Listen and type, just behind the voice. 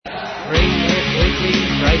Green Left Weekly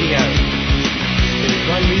Radio. There is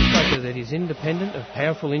one newspaper that is independent of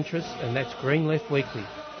powerful interests, and that's Green Left Weekly.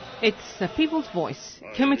 It's a people's voice,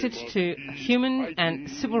 committed to human and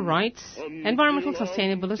civil rights, environmental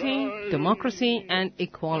sustainability, democracy and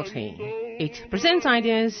equality. It presents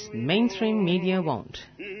ideas mainstream media won't.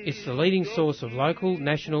 It's the leading source of local,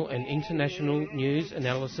 national and international news,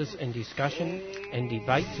 analysis and discussion and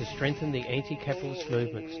debate to strengthen the anti-capitalist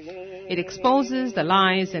movements. It exposes the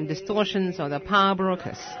lies and distortions of the power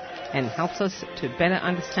brokers and helps us to better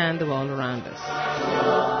understand the world around us.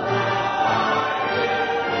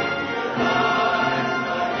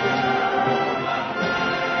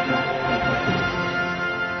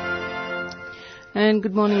 And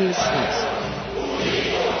good morning, listeners.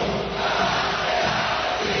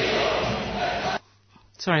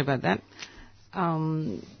 Sorry about that.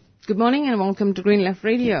 Good morning and welcome to Green Left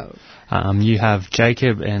Radio. You have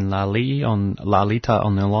Jacob and Lalita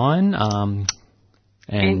on the line.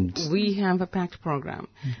 And we have a packed program.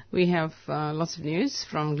 We have lots of news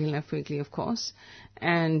from Green Left Weekly, of course.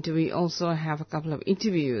 And we also have a couple of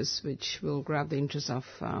interviews which will grab the interest of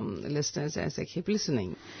listeners as they keep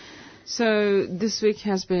listening. So this week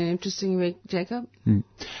has been an interesting week, Jacob.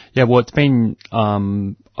 Yeah, well, it's been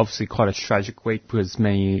obviously quite a tragic week because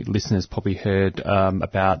many listeners probably heard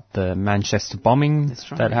about the Manchester bombing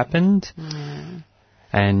that happened. Yeah.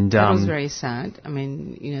 And that was very sad. I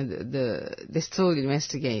mean, you know, they're still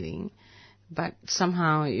investigating, but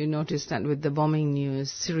somehow you notice that with the bombing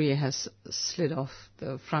news, Syria has slid off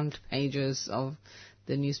the front pages of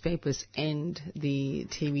the newspapers and the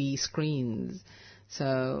TV screens.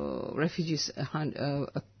 So refugees,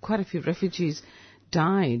 quite a few refugees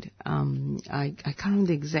died. I can't remember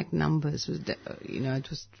the exact numbers. It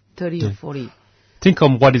was 30 or 40. I think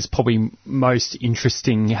on what is probably most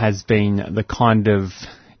interesting has been the kind of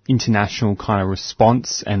international kind of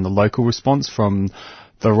response and the local response from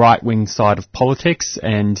the right-wing side of politics.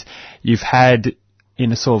 And you've had,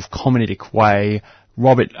 in a sort of comedic way,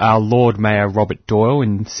 our Lord Mayor Robert Doyle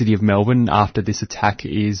in the City of Melbourne after this attack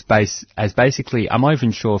is basically, I'm not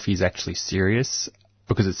even sure if he's actually serious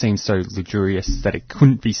because it seems so luxurious that it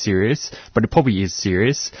couldn't be serious, but it probably is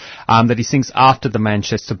serious, that he thinks after the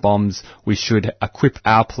Manchester bombs we should equip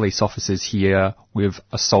our police officers here with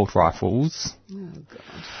assault rifles. Oh,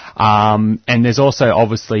 God. And there's also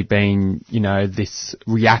obviously been, this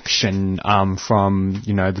reaction from,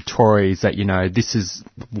 the Tories that, this is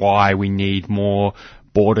why we need more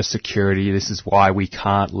border security. This is why we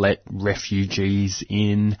can't let refugees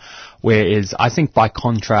in. Whereas I think by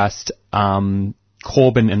contrast,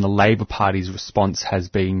 Corbyn and the Labor Party's response has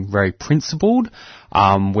been very principled,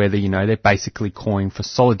 where they're basically calling for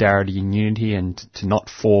solidarity and unity and to not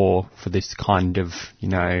fall for this kind of,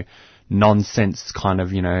 nonsense kind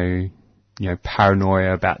of,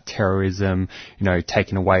 paranoia about terrorism,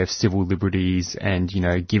 taking away of civil liberties and,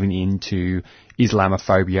 giving in to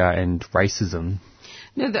Islamophobia and racism.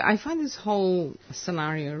 No, I find this whole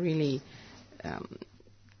scenario really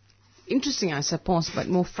interesting, I suppose, but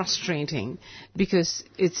more frustrating because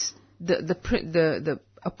it's the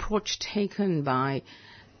approach taken by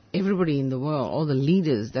everybody in the world, all the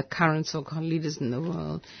leaders, the current so-called leaders in the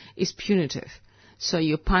world, is punitive. So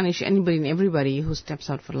you punish anybody and everybody who steps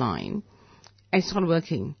out for line. It's not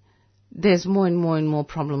working. There's more and more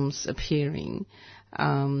problems appearing.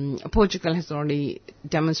 Portugal has already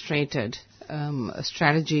demonstrated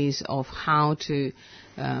strategies of how to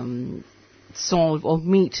solve or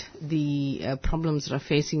meet the problems that are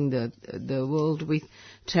facing the world with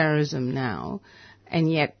terrorism now,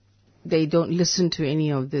 and yet they don't listen to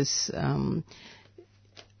any of this.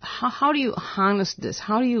 How do you harness this?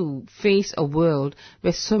 How do you face a world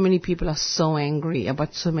where so many people are so angry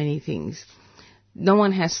about so many things? No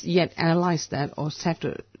one has yet analyzed that or sat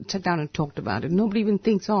down and talked about it. Nobody even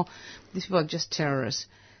thinks, these people are just terrorists.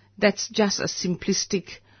 That's just a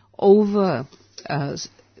simplistic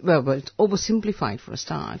it's oversimplified for a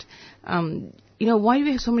start. Why do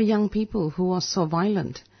we have so many young people who are so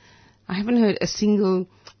violent? I haven't heard a single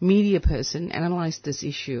media person analyze this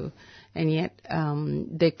issue, and yet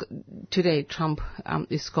today Trump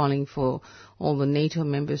is calling for all the NATO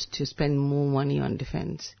members to spend more money on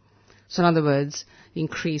defense. So in other words,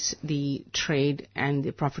 increase the trade and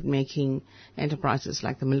the profit-making enterprises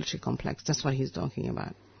like the military complex. That's what he's talking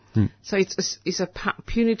about. So it's a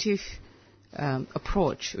punitive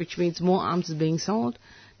approach, which means more arms are being sold.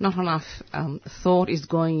 Not enough thought is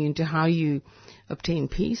going into how you obtain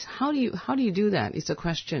peace. How do you do that? It's a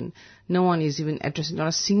question no one is even addressing. Not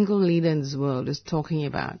a single leader in this world is talking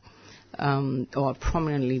about, or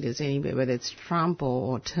prominent leaders anyway, whether it's Trump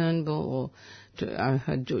or Turnbull or I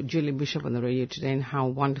heard Julie Bishop on the radio today, and how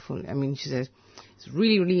wonderful. I mean, she says it's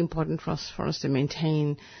really, really important for us to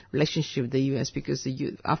maintain relationship with the U.S. because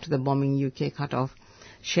after the bombing, UK cut off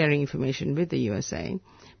sharing information with the USA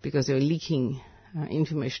because they were leaking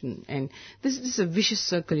information. And this is a vicious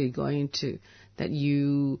circle you go into, that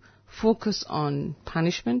you focus on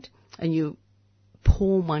punishment and you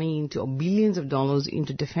pour money into, or billions of dollars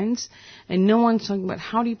into defense, and no one's talking about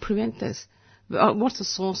how do you prevent this? What's the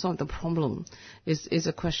source of the problem is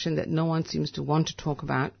a question that no one seems to want to talk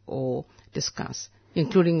about or discuss,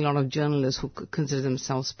 including a lot of journalists who consider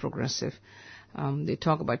themselves progressive. They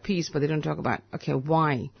talk about peace, but they don't talk about, okay,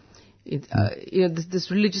 why? This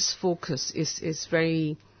religious focus is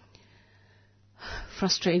very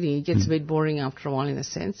frustrating. It gets a bit boring after a while, in a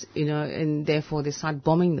sense, and therefore they start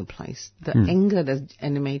bombing the place. The anger that's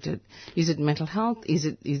animated. Is it mental health? Is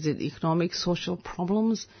it economic, social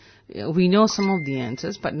problems? We know some of the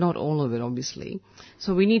answers, but not all of it, obviously.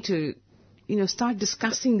 So we need to, start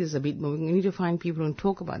discussing this a bit more. We need to find people who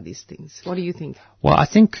talk about these things. What do you think? Well, I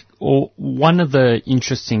think one of the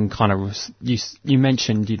interesting kind of, you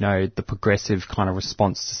mentioned, the progressive kind of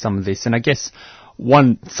response to some of this, and I guess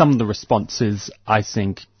some of the responses, I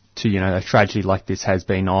think, to, a tragedy like this has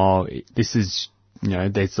been, this is,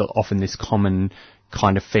 there's often this common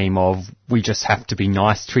kind of theme of we just have to be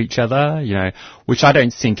nice to each other, which I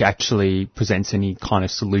don't think actually presents any kind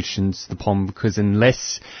of solutions to the problem, because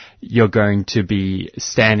unless you're going to be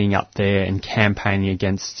standing up there and campaigning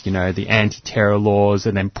against, the anti-terror laws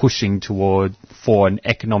and then pushing for an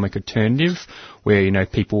economic alternative where,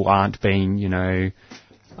 people aren't being,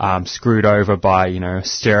 screwed over by,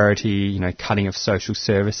 austerity, cutting of social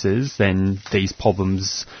services, then these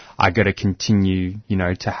problems are going to continue,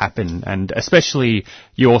 to happen. And especially,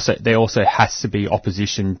 there also has to be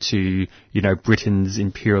opposition to, Britain's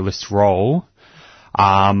imperialist role,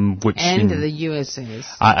 which the USA's.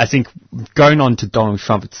 I think going on to Donald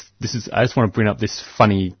Trump, I just want to bring up this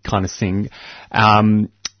funny kind of thing.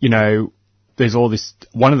 There's all this,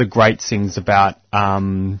 one of the great things about,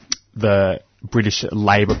 the British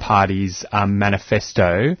Labour Party's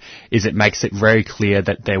manifesto is it makes it very clear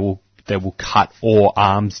that they will cut all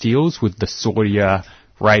arms deals with the Saudi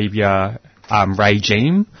Arabia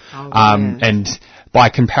regime. And by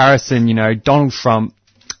comparison, Donald Trump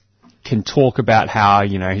can talk about how,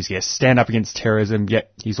 he's going to stand up against terrorism,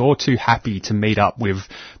 yet he's all too happy to meet up with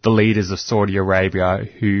the leaders of Saudi Arabia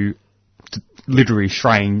who literally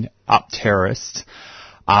train up terrorists.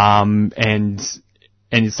 And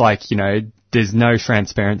it's like, there's no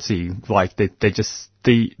transparency. Like they're just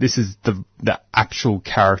this is the actual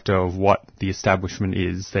character of what the establishment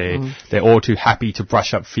is. They're all too happy to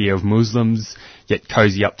brush up fear of Muslims, yet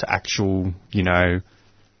cozy up to actual,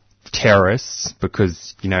 terrorists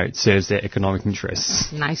because, it serves their economic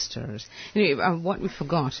interests. Nice terrorists. Anyway, what we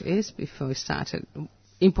forgot is, before we started,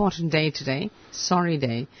 important day today, sorry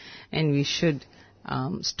day, and we should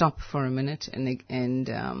stop for a minute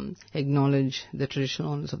and acknowledge the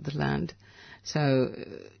traditional owners of the land. So,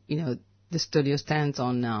 the studio stands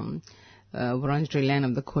on Wurundjeri land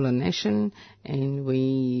of the Kulin Nation, and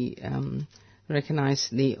we recognize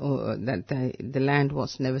that the land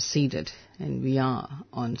was never ceded, and we are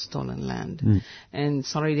on stolen land. And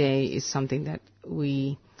Sorry Day is something that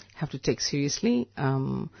we have to take seriously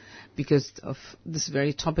because of this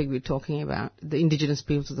very topic we're talking about. The indigenous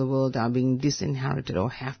peoples of the world are being disinherited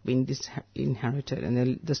or have been disinherited,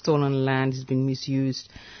 and the stolen land has been misused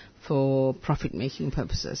for profit-making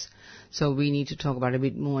purposes. So we need to talk about it a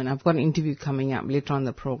bit more, and I've got an interview coming up later on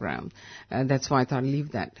the program. That's why I thought I'd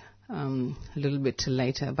leave that a little bit till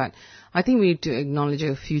later. But I think we need to acknowledge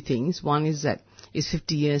a few things. One is that it's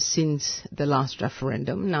 50 years since the last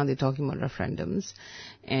referendum. Now they're talking about referendums.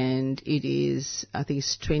 And it is, I think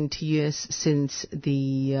it's 20 years since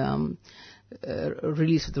the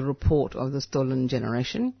release of the report of the stolen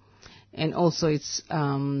generation. And also it's,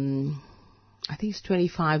 I think it's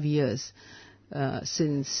 25 years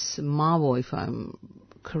since Mabo, if I'm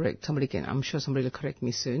correct. I'm sure somebody will correct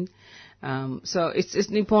me soon. So it's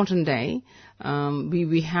an important day.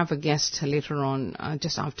 We have a guest later on,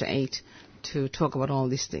 just after 8, to talk about all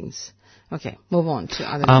these things. Okay, move on to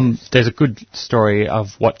other news. There's a good story of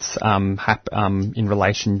what's in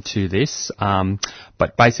relation to this.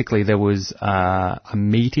 But basically there was a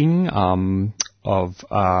meeting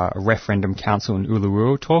a referendum council in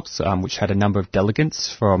Uluru Talks, which had a number of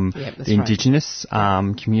delegates from the Indigenous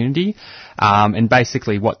community. And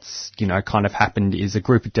basically what's, kind of happened is a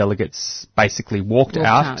group of delegates basically walked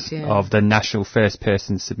out of the National First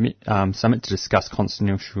Person Summit to discuss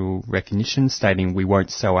constitutional recognition, stating we won't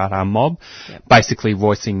sell out our mob, basically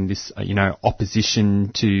voicing this,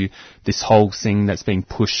 opposition to this whole thing that's being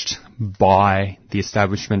pushed by the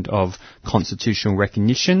establishment of constitutional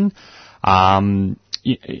recognition.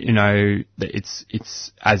 It's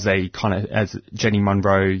as Jenny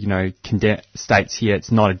Munro, states here,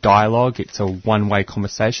 it's not a dialogue, it's a one-way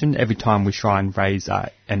conversation. Every time we try and raise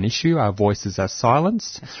an issue, our voices are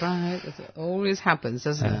silenced. That's right. It always happens,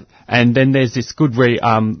 doesn't it? And then there's this good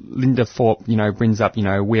Linda Thorpe, brings up,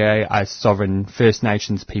 we as sovereign First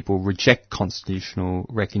Nations people reject constitutional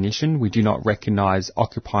recognition. We do not recognise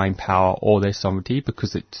occupying power or their sovereignty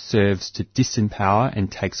because it serves to disempower and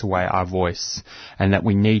takes away our voice, and that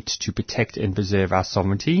we need to protect and preserve our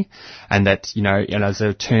sovereignty, and that, as an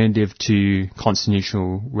alternative to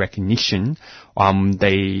constitutional recognition,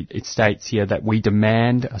 it states here that we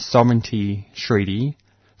demand a sovereign treaty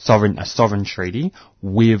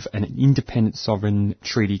with an independent sovereign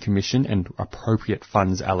treaty commission and appropriate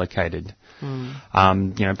funds allocated.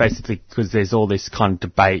 Basically because there's all this kind of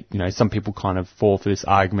debate, some people kind of fall for this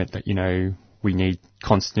argument that, we need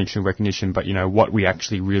constitutional recognition, but, what we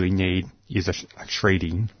actually really need is a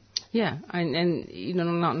treaty. Yeah, and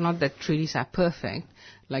not that treaties are perfect.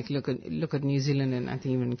 Like look at New Zealand, and I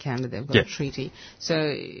think even Canada, they've got a treaty. So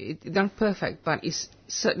they're not perfect, but it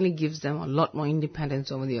certainly gives them a lot more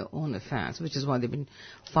independence over their own affairs, which is what they've been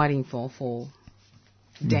fighting for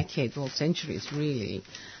decades or centuries, really.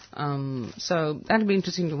 So that'll be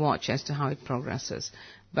interesting to watch as to how it progresses.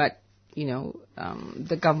 But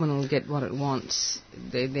the government will get what it wants.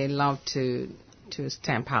 They love to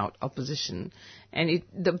stamp out opposition, and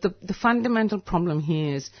the fundamental problem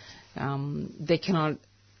here is they cannot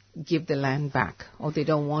give the land back, or they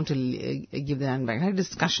don't want to give the land back. I had a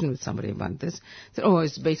discussion with somebody about this. They said,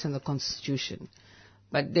 it's based on the Constitution,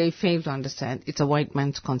 but they fail to understand it's a white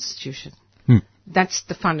man's Constitution. That's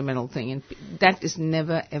the fundamental thing, and that is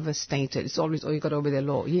never ever stated. It's always, you got to obey the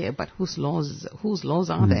law. Yeah, but whose laws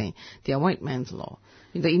are they? They are white man's law,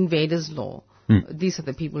 the invaders' law. These are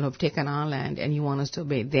the people who have taken our land, and you want us to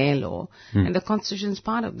obey their law. And the Constitution is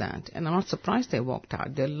part of that. And I'm not surprised they walked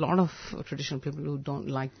out. There are a lot of traditional people who don't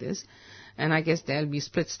like this. And I guess there'll be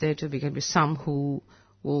splits there too, because there'll be some who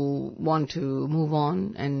will want to move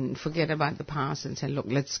on and forget about the past and say, look,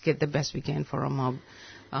 let's get the best we can for our mob,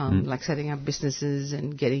 like setting up businesses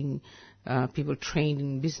and getting people trained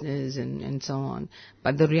in business and so on.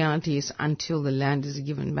 But the reality is, until the land is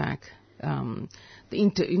given back, the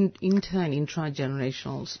inter- and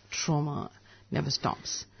intra-generational trauma never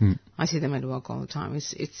stops. I see them at work all the time.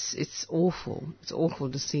 It's awful. It's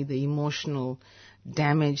awful to see the emotional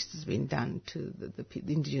damage that's been done to the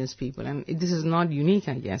indigenous people. And this is not unique,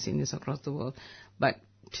 I guess, in this across the world. But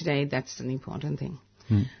today, that's an important thing.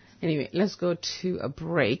 Anyway, let's go to a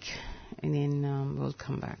break, and then we'll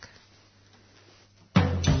come back.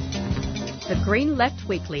 The Green Left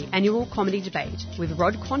Weekly annual comedy debate with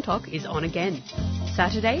Rod Quantock is on again.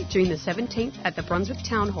 Saturday, June the 17th at the Brunswick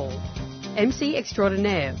Town Hall. MC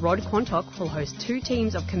extraordinaire Rod Quantock will host two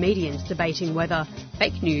teams of comedians debating whether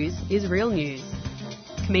fake news is real news.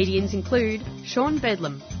 Comedians include Sean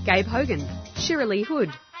Bedlam, Gabe Hogan, Shirley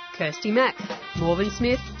Hood, Kirsty Mack, Morven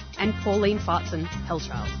Smith and Pauline Fartson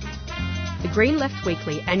Hellchild. The Green Left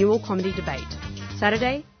Weekly annual comedy debate.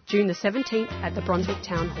 Saturday, June the 17th at the Brunswick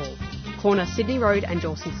Town Hall. Corner Sydney Road and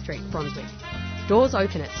Dawson Street, Brunswick. Doors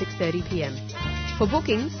open at 6:30pm. For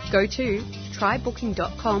bookings, go to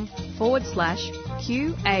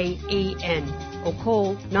trybooking.com/QAEN or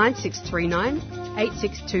call 9639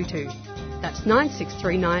 8622. That's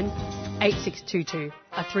 9639 8622,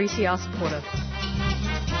 a 3CR supporter.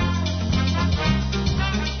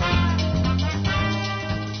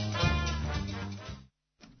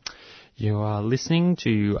 You are listening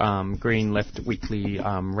to Green Left Weekly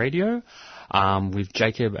Radio with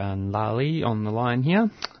Jacob and Lali on the line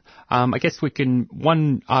here. I guess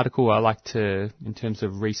one article I like to, in terms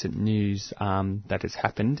of recent news that has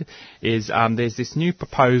happened, is there's this new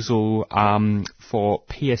proposal for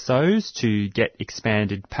PSOs to get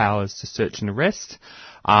expanded powers to search and arrest.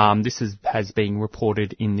 This has been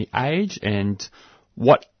reported in The Age, and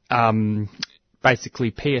what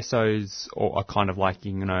basically PSOs are kind of like,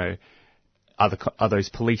 are those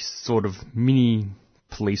police sort of mini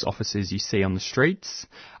police officers you see on the streets,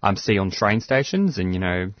 see on train stations, and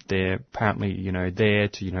they're apparently there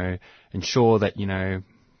to ensure that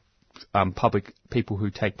public people who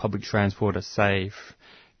take public transport are safe,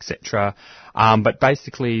 etc. But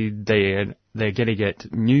basically, they're going to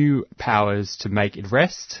get new powers to make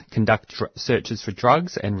arrests, conduct searches for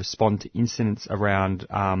drugs, and respond to incidents around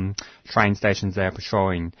train stations they are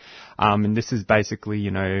patrolling. And this is basically,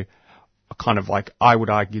 kind of like, I would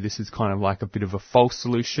argue this is kind of like a bit of a false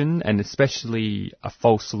solution, and especially a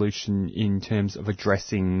false solution in terms of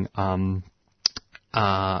addressing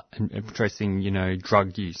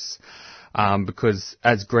drug use. Because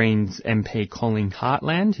as Greens MP Colin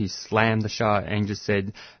Hartland, who slammed the Shah and just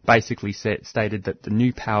stated that the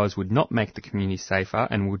new powers would not make the community safer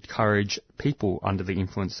and would encourage people under the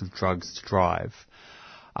influence of drugs to drive.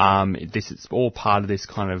 This is all part of this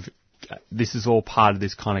kind of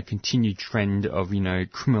continued trend of,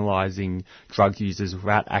 criminalising drug users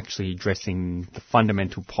without actually addressing the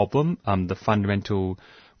fundamental problem, the fundamental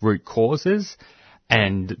root causes.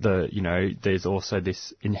 And there's also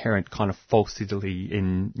this inherent kind of falsity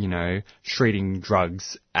in, treating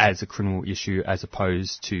drugs as a criminal issue as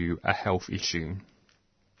opposed to a health issue.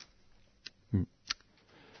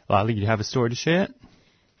 Lali, you have a story to share?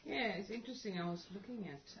 Yeah, it's interesting. I was looking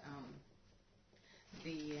at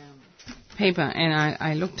the paper, and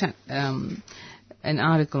I looked at an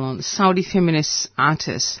article on Saudi feminist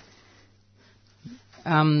artists.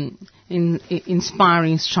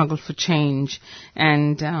 Inspiring struggle for change,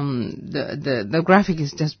 and the graphic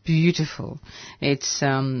is just beautiful. It's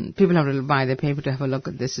people have to buy the paper to have a look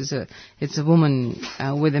at this. It's a woman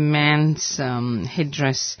with a man's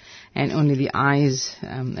headdress and only the eyes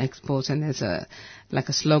exposed, and there's a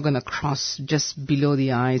slogan across just below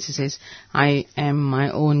the eyes. It says, "I am my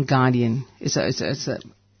own guardian." It's a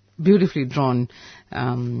beautifully drawn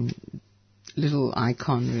little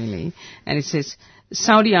icon, really, and it says,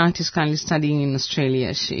 Saudi artist currently studying in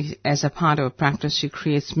Australia. As a part of a practice, she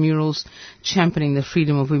creates murals championing the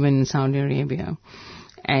freedom of women in Saudi Arabia,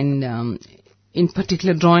 and in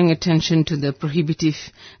particular drawing attention to the prohibitive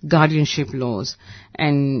guardianship laws.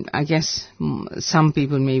 And I guess some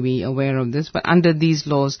people may be aware of this, but under these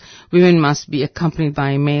laws, women must be accompanied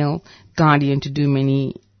by a male guardian to do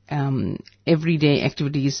many everyday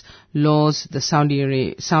activities. Laws the Saudi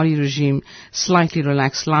regime slightly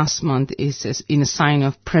relaxed last month is in a sign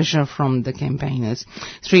of pressure from the campaigners.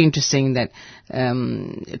 It's really interesting that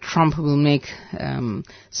Trump will make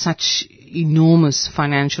such enormous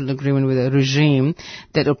financial agreement with a regime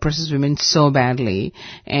that oppresses women so badly,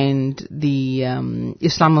 and the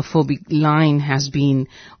Islamophobic line has been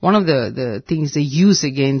one of the things they use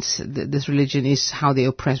against this religion is how they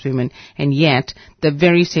oppress women, and yet the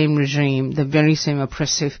very same regime, the very same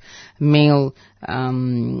oppressive male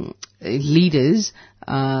leaders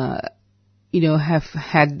have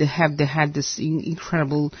had this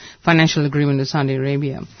incredible financial agreement with Saudi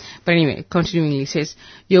Arabia. But anyway, continuing, it says,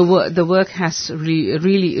 the work has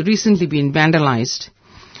really recently been vandalized.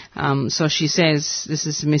 So she says, this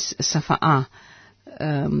is Miss Safa'a.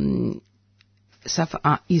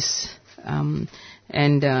 Safa'a is,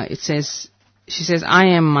 and it says, she says, I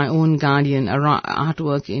am my own guardian,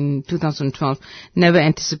 artwork in 2012. Never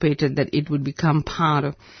anticipated that it would become part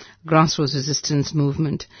of grassroots resistance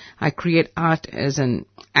movement. I create art as an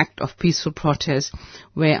act of peaceful protest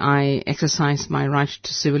where I exercise my right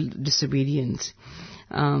to civil disobedience.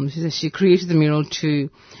 She says she created the mural to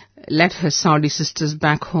let her Saudi sisters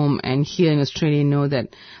back home and here in Australia know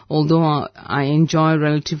that although I enjoy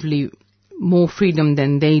relatively more freedom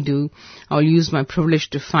than they do, I'll use my privilege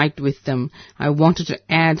to fight with them. I wanted to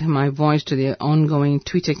add my voice to their ongoing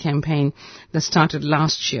Twitter campaign that started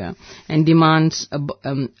last year and demands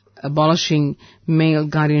abolishing male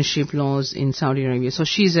guardianship laws in Saudi Arabia. So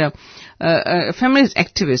she's a feminist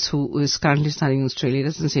activist who is currently studying in Australia. It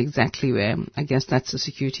doesn't say exactly where. I guess that's a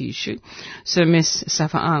security issue. So Ms.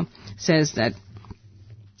 Safa'a says that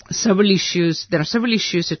there are several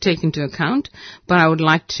issues to take into account, but I would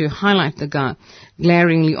like to highlight the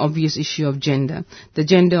glaringly obvious issue of gender, the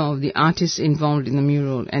gender of the artists involved in the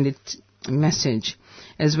mural and its message,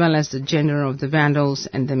 as well as the gender of the vandals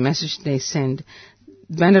and the message they send.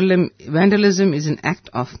 Vandalism is an act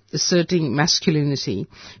of asserting masculinity,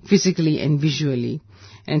 physically and visually.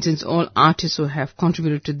 And since all artists who have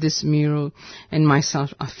contributed to this mural and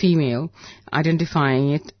myself are female,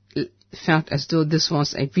 identifying it felt as though this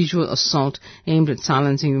was a visual assault aimed at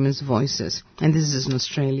silencing women's voices. And this is in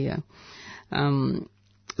Australia.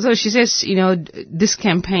 So she says, this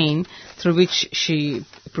campaign through which she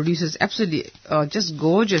produces absolutely just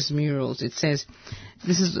gorgeous murals. It says,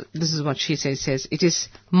 this is what she says. It says, it is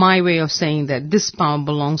my way of saying that this power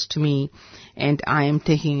belongs to me and I am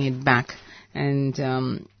taking it back. And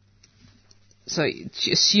so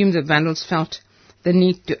she assumed that vandals felt the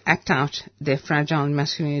need to act out their fragile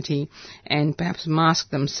masculinity and perhaps mask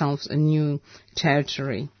themselves a new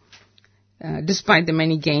territory. Despite the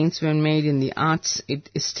many gains when made in the arts, it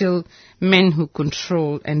is still men who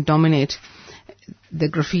control and dominate the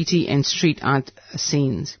graffiti and street art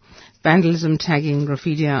scenes. Vandalism, tagging,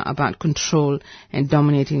 graffiti are about control and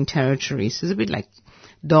dominating territories. It's a bit like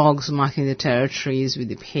dogs marking the territories with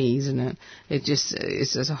the pace, and it's just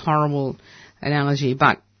a horrible analogy,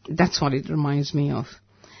 but that's what it reminds me of.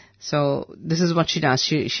 So this is what she does.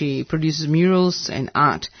 She produces murals and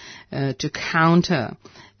art to counter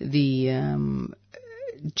the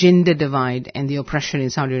gender divide and the oppression in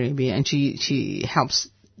Saudi Arabia, and she helps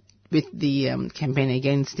with the campaign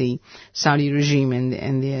against the Saudi regime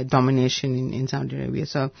and their domination in Saudi Arabia.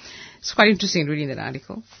 So it's quite interesting reading that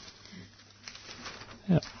article.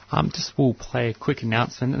 Yeah. Just we'll play a quick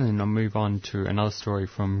announcement and then I'll move on to another story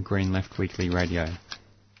from Green Left Weekly Radio.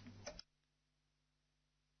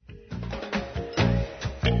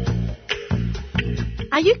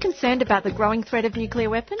 Are you concerned about the growing threat of nuclear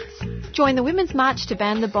weapons? Join the Women's March to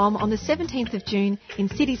Ban the Bomb on the 17th of June in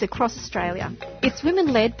cities across Australia. It's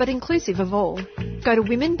women-led but inclusive of all. Go to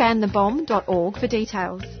womenbanthebomb.org for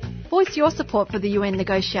details. Voice your support for the UN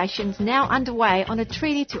negotiations now underway on a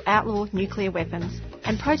treaty to outlaw nuclear weapons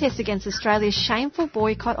and protest against Australia's shameful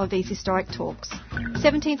boycott of these historic talks.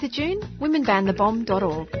 17th of June,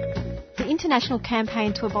 womenbanthebomb.org. The International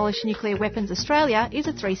Campaign to Abolish Nuclear Weapons Australia is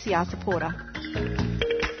a 3CR supporter.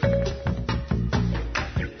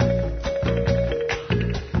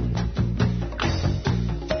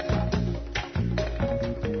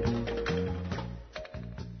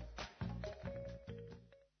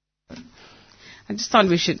 I just thought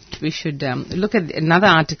we should look at another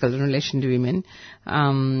article in relation to women,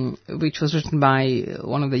 which was written by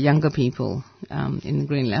one of the younger people in the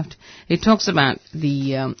Green Left. It talks about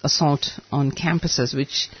the assault on campuses,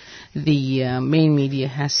 which the main media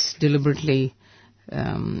has deliberately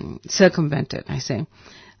circumvented, I'd say.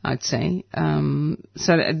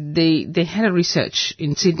 So they had a research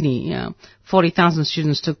in Sydney. 40,000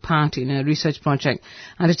 students took part in a research project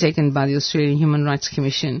undertaken by the Australian Human Rights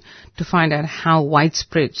Commission to find out how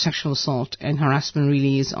widespread sexual assault and harassment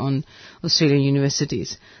really is on Australian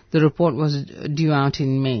universities. The report was due out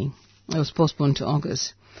in May. It was postponed to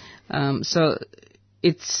August. So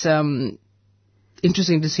it's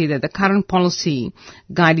interesting to see that the current policy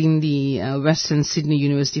guiding the Western Sydney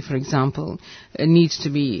University, for example, needs to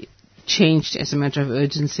be changed as a matter of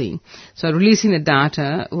urgency. So releasing the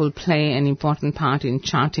data will play an important part in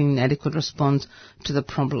charting an adequate response to the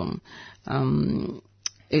problem.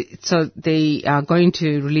 So they are going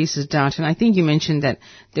to release this data, and I think you mentioned that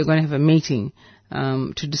they're going to have a meeting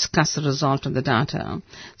to discuss the result of the data.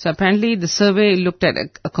 So apparently the survey looked at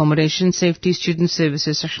accommodation, safety, student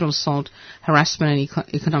services, sexual assault, harassment and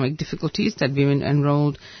economic difficulties that women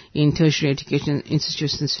enrolled in tertiary education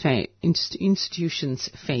institutions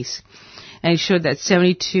face. And it showed that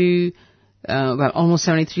almost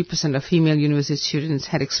 73% of female university students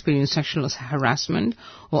had experienced sexual harassment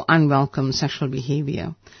or unwelcome sexual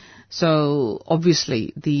behavior. So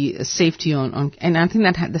obviously the safety on and I think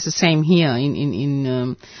that's the same here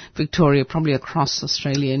in Victoria, probably across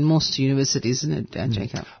Australia in most universities, isn't it,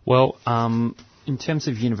 Jacob? Well, in terms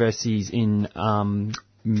of universities in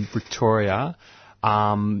Victoria,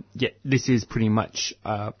 this is pretty much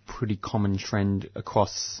a pretty common trend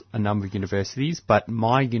across a number of universities, but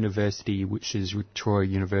my university, which is Victoria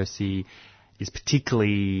University, is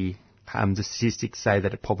particularly the statistics say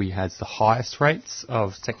that it probably has the highest rates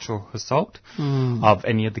of sexual assault of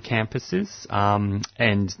any of the campuses.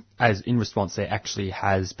 And as in response, there actually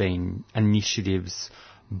has been initiatives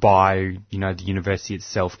by, the university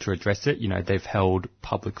itself to address it. They've held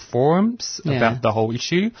public forums about the whole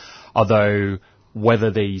issue, although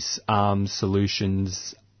whether these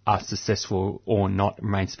solutions are successful or not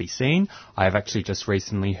remains to be seen. I have actually just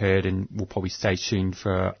recently heard, and we'll probably stay tuned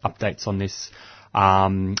for updates on this,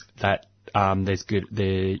 that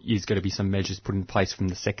there is going to be some measures put in place from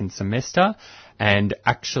the second semester, and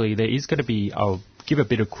actually there is going to be, I'll give a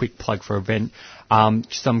bit of quick plug for event,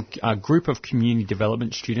 some group of community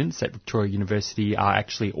development students at Victoria University are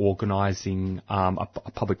actually organising a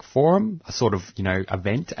public forum, a sort of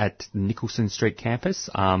event at Nicholson Street campus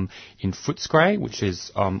in Footscray, which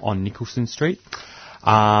is on Nicholson Street.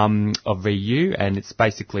 Of VU, and it's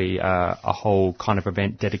basically a whole kind of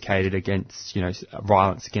event dedicated against,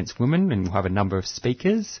 violence against women, and we'll have a number of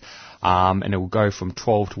speakers, and it will go from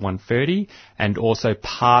 12 to 1:30, and also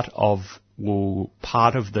part of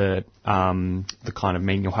the kind of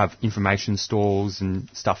meeting, you'll have information stalls and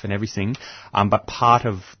stuff and everything, but part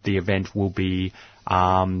of the event will be,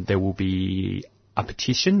 there will be a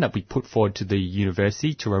petition that we put forward to the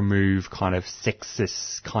university to remove kind of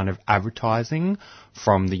sexist kind of advertising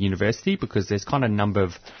from the university, because there's kind of a number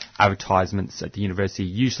of advertisements at the university.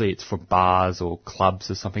 Usually it's for bars or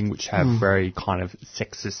clubs or something which have very kind of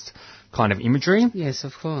sexist kind of imagery. Yes,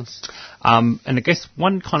 of course. And I guess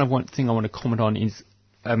one thing I want to comment on is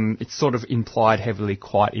it's sort of implied heavily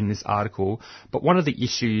quite in this article, but one of the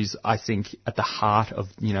issues I think at the heart of,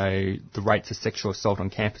 the rates of sexual assault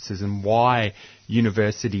on campuses and why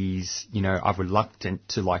universities, are reluctant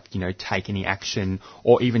to take any action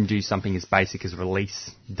or even do something as basic as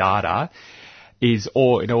release data it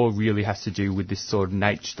all really has to do with this sort of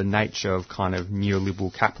the nature of kind of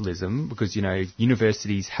neoliberal capitalism, because,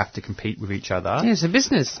 universities have to compete with each other. Yeah, it's a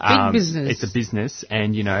business, big business. It's a business,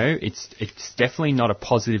 and, it's definitely not a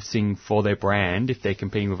positive thing for their brand if they're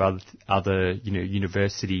competing with other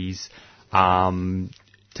universities,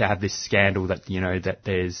 to have this scandal that, that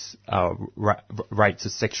there's, rates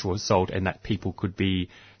of sexual assault and that people could be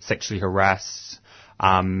sexually harassed,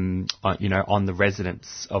 on the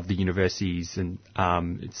residents of the universities and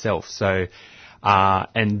itself. So,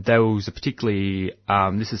 and those are particularly,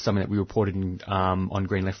 this is something that we reported on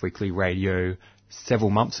Green Left Weekly Radio several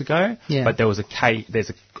months ago. Yeah. But there's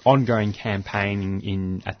an ongoing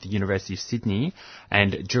campaign at the University of Sydney,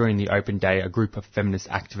 and during the open day, a group of feminist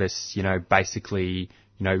activists, basically,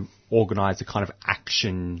 organised a kind of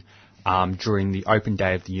action during the open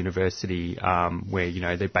day of the university,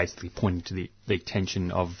 where, they're basically pointing to the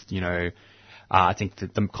attention of, I think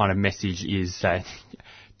that the kind of message is that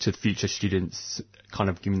to future students, kind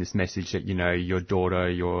of giving this message that, your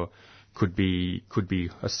daughter, could be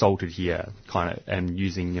assaulted here, kind of, and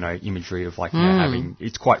using, imagery of having,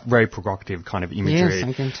 it's quite very provocative kind of imagery. Yes,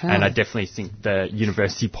 I can tell. And I definitely think the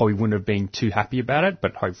university probably wouldn't have been too happy about it,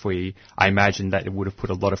 but hopefully I imagine that it would have put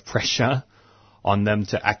a lot of pressure on them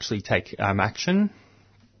to actually take action.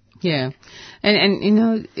 Yeah,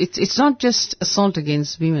 and it's not just assault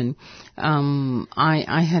against women.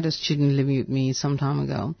 I had a student living with me some time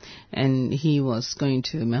ago, and he was going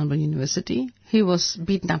to Melbourne University. He was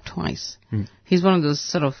beaten up twice. He's one of those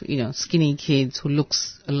sort of skinny kids who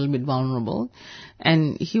looks a little bit vulnerable,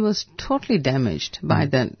 and he was totally damaged by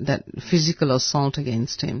that physical assault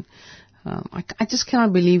against him. I just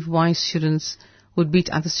cannot believe why students would beat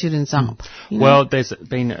other students up. Well, there's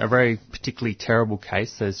been a very particularly terrible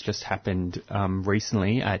case that's just happened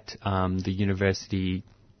recently at the university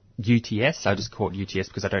UTS. I just call it UTS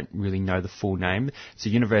because I don't really know the full name. It's a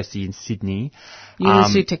university in Sydney.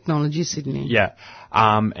 University of Technology, Sydney. Yeah.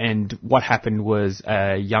 And what happened was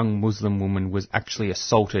a young Muslim woman was actually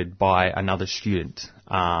assaulted by another student.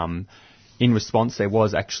 In response, there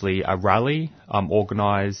was actually a rally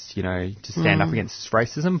organised, to stand up against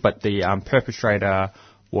racism, but the perpetrator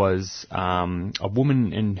was a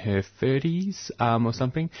woman in her 30s or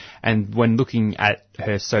something. And when looking at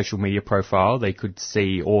her social media profile, they could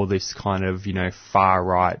see all this kind of, far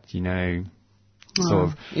right, sort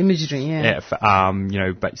of imagery,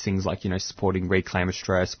 but things like, supporting Reclaim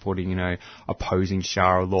Australia, supporting, opposing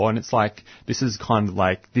Sharia law. And it's like, this is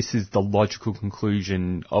the logical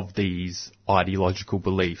conclusion of these ideological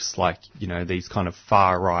beliefs, these kind of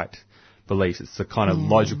far right beliefs. It's the kind of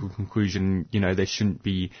logical conclusion, there shouldn't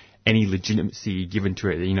be any legitimacy given to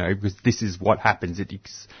it, because this is what happens.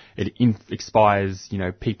 It inspires,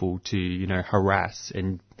 people to, harass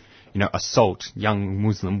and, assault young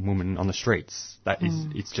Muslim women on the streets. That is,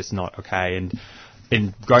 it's just not okay.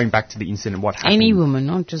 And going back to the incident, what happened? Any woman,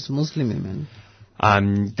 not just Muslim women.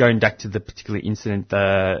 Going back to the particular incident,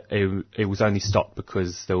 it was only stopped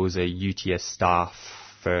because there was a UTS staff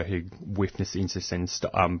who witnessed the incident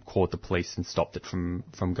and called the police and stopped it from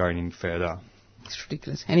going any further. It's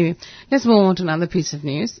ridiculous. Anyway, let's move on to another piece of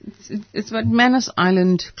news. It's about Manus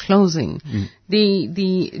Island closing.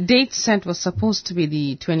 The date set was supposed to be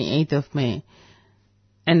the 28th of May,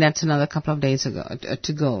 and that's another couple of days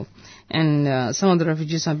to go. And some of the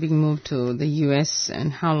refugees are being moved to the US,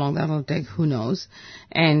 and how long that will take, who knows.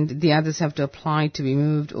 And the others have to apply to be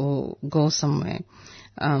moved or go somewhere.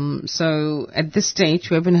 So at this stage,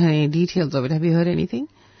 we haven't heard any details of it. Have you heard anything?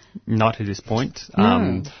 Not at this point.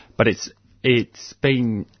 No. But it's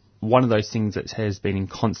been one of those things that has been in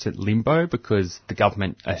constant limbo because the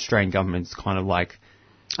Australian government's kind of like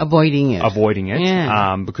avoiding it.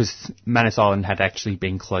 Yeah. Because Manus Island had actually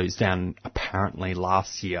been closed down apparently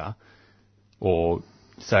last year, so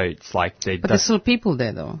it's like but there's still people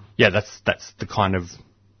there though. Yeah, that's the kind of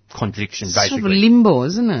contradiction it's basically. Sort of limbo,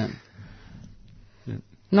 isn't it? Yeah.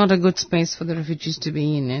 Not a good space for the refugees to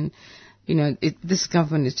be in, and this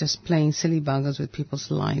government is just playing silly buggers with people's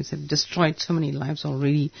lives. They've destroyed so many lives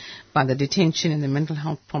already by the detention and the mental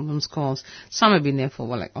health problems caused. Some have been there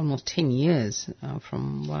for, almost 10 years,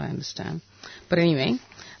 from what I understand. But anyway,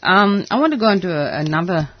 I want to go into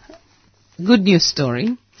another good news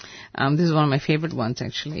story. This is one of my favorite ones,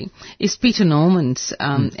 actually. It's Peter Norman's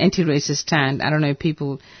anti-racist stand. I don't know if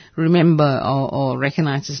people remember or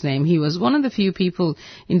recognize his name. He was one of the few people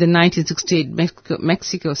in the 1968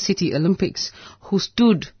 Mexico City Olympics who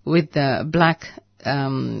stood with the black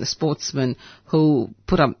sportsmen who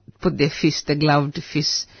put their fist, the gloved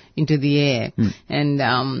fist, into the air. And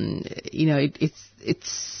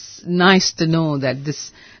it's nice to know that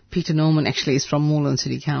this Peter Norman actually is from Moreland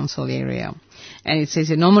City Council area. And it says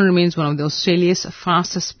that Norman remains one of Australia's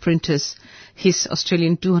fastest sprinters. His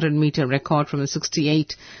Australian 200-meter record from the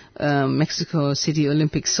 68 Mexico City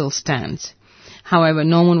Olympics still stands. However,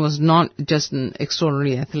 Norman was not just an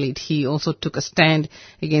extraordinary athlete. He also took a stand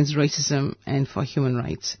against racism and for human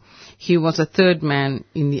rights. He was the third man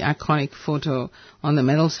in the iconic photo on the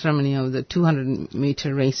medal ceremony of the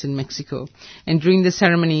 200-meter race in Mexico. And during the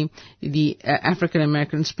ceremony, the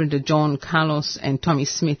African-American sprinter John Carlos and Tommy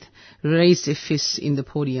Smith raised their fists in the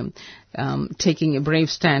podium, taking a brave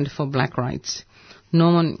stand for black rights.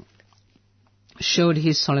 Norman showed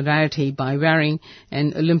his solidarity by wearing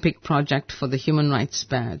an Olympic Project for the Human Rights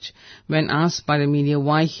badge. When asked by the media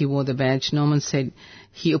why he wore the badge, Norman said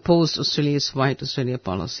he opposed Australia's White Australia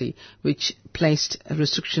policy, which placed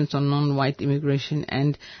restrictions on non-white immigration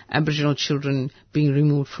and Aboriginal children being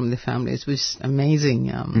removed from their families, which is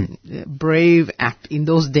amazing, brave act in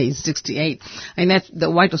those days, 68. And that the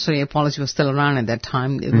White Australia policy was still around at that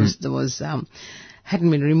time.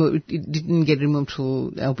 Hadn't been removed. It didn't get removed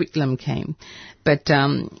till Whitlam came. But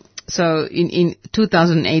so in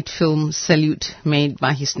 2008 film Salute, made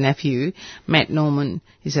by his nephew Matt Norman,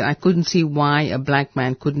 he said, I couldn't see why a black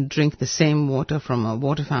man couldn't drink the same water from a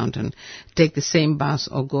water fountain, take the same bus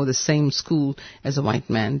or go the same school as a white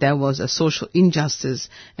man. There was a social injustice,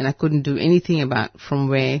 and I couldn't do anything about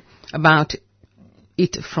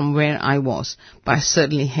it from where I was, but I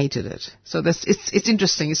certainly hated it. So it's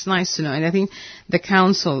interesting. It's nice to know. And I think the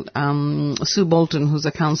council, Sue Bolton, who's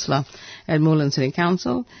a councillor at Moreland City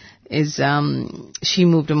Council, she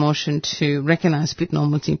moved a motion to recognize Pete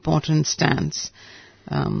Norman's important stance.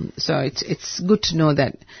 So it's good to know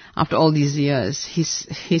that after all these years,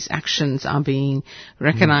 his actions are being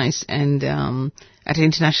recognized, and at an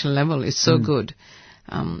international level, it's so good.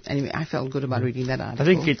 Anyway, I felt good about reading that article. I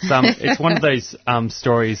think it's one of those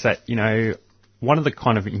stories that, one of the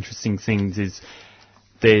kind of interesting things is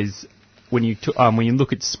there's when you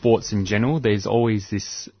look at sports in general, there's always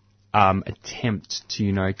this attempt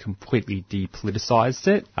to completely depoliticize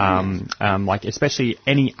it. Like especially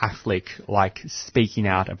any athlete speaking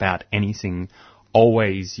out about anything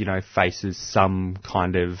always faces some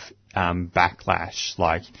kind of backlash.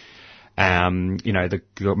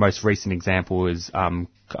 The most recent example is Colin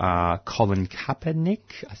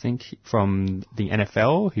Kaepernick, I think, from the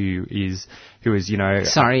NFL, who is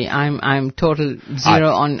Sorry, I'm total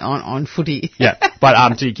zero on footy. Yeah,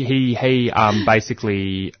 but he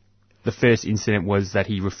basically, the first incident was that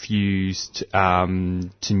he refused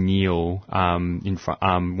to kneel in front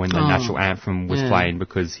when the national anthem was playing,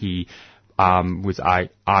 because he was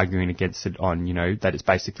arguing against it on, that it's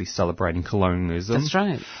basically celebrating colonialism. That's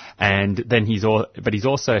right. And then he's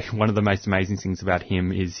also, one of the most amazing things about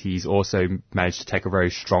him is he's also managed to take a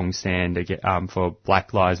very strong stand for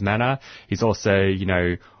Black Lives Matter. He's also,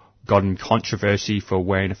 gotten controversy for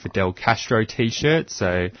wearing a Fidel Castro t-shirt.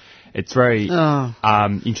 So it's very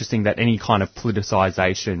interesting that any kind of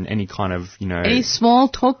politicization, any kind of, any small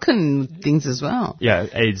token things as well. Yeah,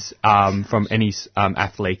 is from any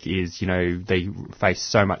athlete is, they face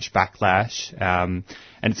so much backlash. And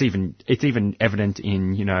it's even evident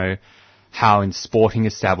in, how in sporting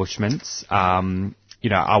establishments, when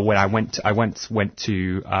I once went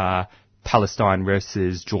to Palestine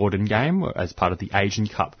versus Jordan game as part of the Asian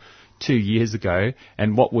Cup 2 years ago,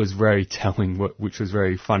 and what was very telling, which was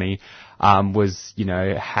very funny, was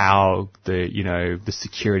how the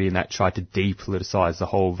security in that tried to depoliticize the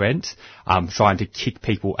whole event, trying to kick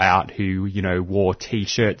people out who wore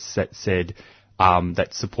T-shirts that said that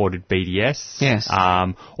supported BDS, yes,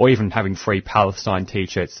 or even having free Palestine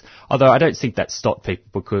T-shirts. Although I don't think that stopped people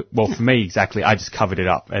because, well, for me exactly, I just covered it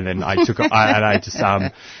up and then I took it, and I just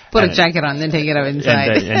put a jacket on, then take it up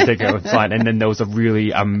inside, and take it outside. And then there was a really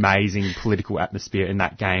amazing political atmosphere in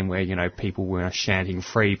that game where people were chanting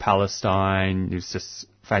 "Free Palestine." It was just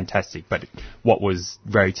fantastic. But what was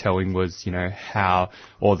very telling was how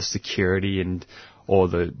all the security and or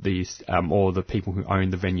the people who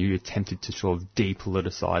own the venue attempted to sort of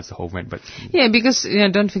depoliticize the whole event. But yeah, because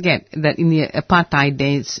don't forget that in the apartheid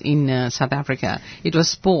days in South Africa, it was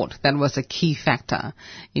sport that was a key factor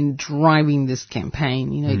in driving this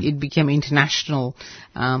campaign. It became international,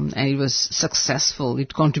 and it was successful.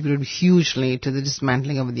 It contributed hugely to the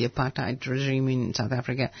dismantling of the apartheid regime in South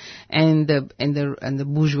Africa, and the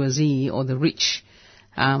bourgeoisie or the rich.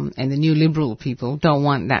 And the new liberal people don't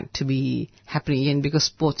want that to be happening again because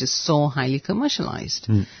sports is so highly commercialized.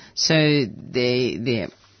 So they're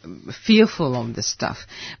fearful of this stuff.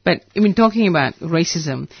 But talking about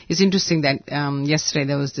racism, it's interesting that yesterday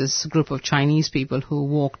there was this group of Chinese people who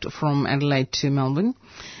walked from Adelaide to Melbourne.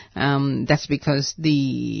 That's because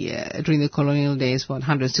during the colonial days,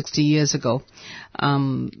 160 years ago,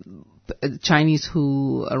 Chinese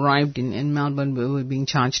who arrived in Melbourne were being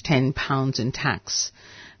charged £10 in tax,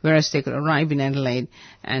 whereas they could arrive in Adelaide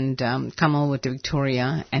and come over to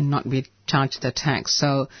Victoria and not be charged the tax.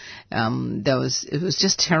 So it was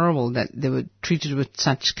just terrible that they were treated with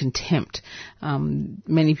such contempt.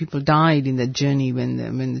 Many people died in that journey when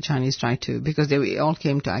the Chinese tried to, because they all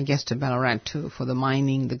came to Ballarat for the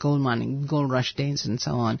mining, the gold mining, gold rush days and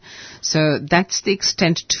so on. So that's the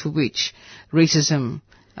extent to which racism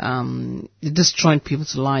it destroyed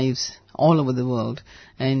people's lives all over the world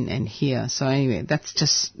and here. So anyway, that's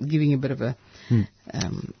just giving a bit of a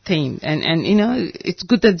theme. And it's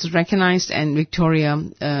good that it's recognized, and Victoria,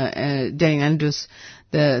 Daniel Andrews,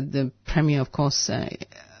 the Premier, of course,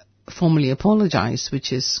 formally apologized,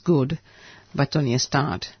 which is good, but only a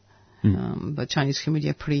start. But Chinese community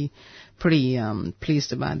are pretty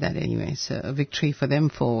pleased about that anyway. It's a victory for them,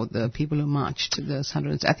 for the people who marched. I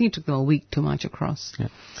think it took them a week to march across. Yeah.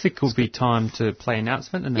 I think it will be time to play an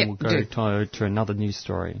announcement, and then we'll go to another news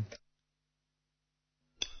story.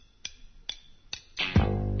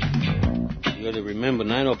 You got to remember,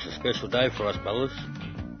 NAIDOC's a special day for us, fellas.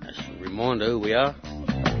 As a reminder who we are.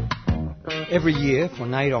 Every year for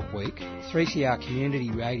NAIDOC Week, 3CR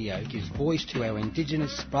Community Radio gives voice to our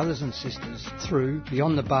Indigenous brothers and sisters through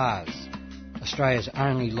Beyond the Bars, Australia's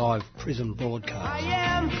only live prison broadcast.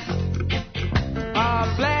 I am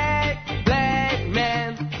a black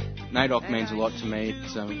man. NAIDOC means a lot to me.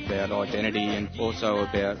 It's about identity and also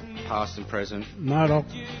about past and present. NAIDOC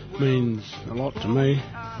means a lot to me,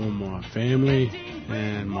 for my family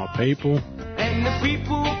and my people. And the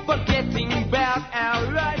people forgetting about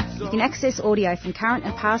our rights. You can access audio from current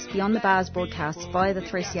and past Beyond the Bars broadcasts via the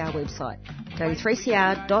 3CR website. Go to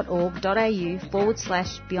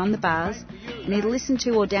 3cr.org.au/Beyond the Bars and either listen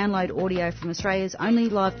to or download audio from Australia's only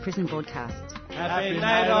live prison broadcasts. Happy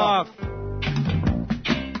NAIDOC!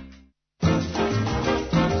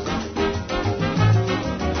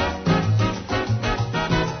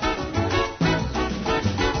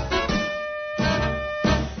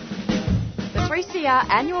 The 3CR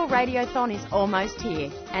annual Radiothon is almost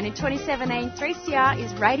here, and in 2017 3CR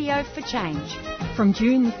is Radio for Change. From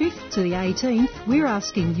June the 5th to the 18th, we're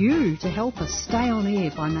asking you to help us stay on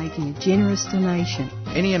air by making a generous donation.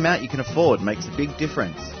 Any amount you can afford makes a big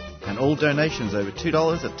difference, and all donations over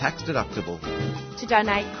 $2 are tax deductible. To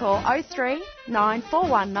donate, call 03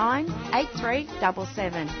 9419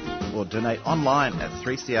 8377. Or donate online at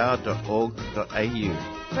 3cr.org.au.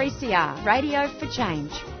 3CR, Radio for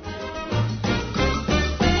Change.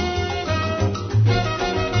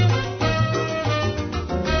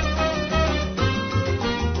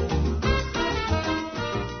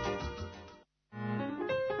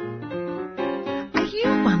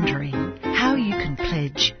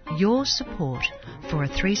 Your support for a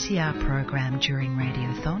 3CR program during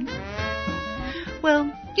Radiothon?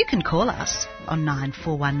 Well, you can call us on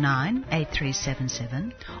 9419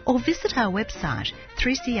 8377 or visit our website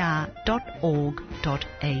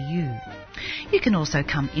 3cr.org.au. You can also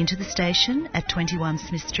come into the station at 21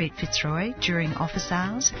 Smith Street, Fitzroy during office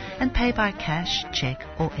hours and pay by cash, cheque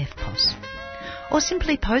or EFTPOS. Or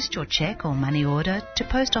simply post your cheque or money order to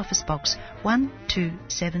Post Office Box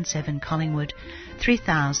 1277 Collingwood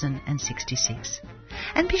 3066.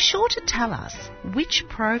 And be sure to tell us which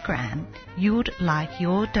program you would like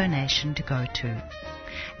your donation to go to.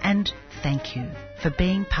 And thank you for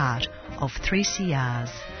being part of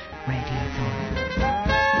 3CR's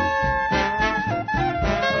Radiothon.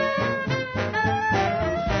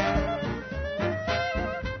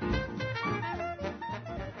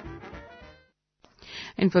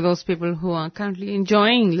 And for those people who are currently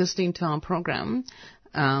enjoying listening to our program,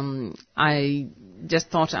 I just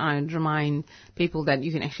thought I'd remind people that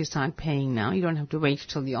you can actually start paying now. You don't have to wait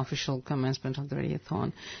till the official commencement of the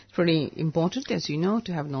Radiothon. It's pretty important, as you know,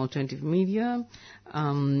 to have an alternative media.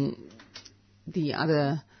 The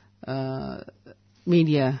other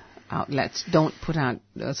media outlets don't put out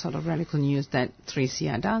the sort of radical news that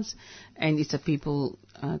 3CR does, and it's a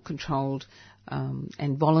people-controlled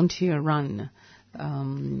and volunteer-run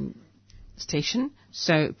station.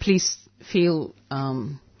 So please feel,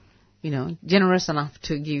 generous enough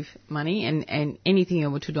to give money, and anything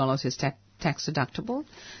over $2 is tax deductible.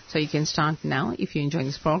 So you can start now if you're enjoying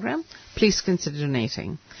this program. Please consider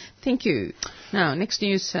donating. Thank you. Now, next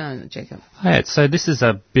news, Jacob. Right, so this is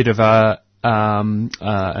a bit of a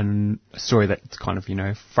story that kind of,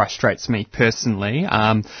 frustrates me personally.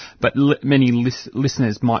 But many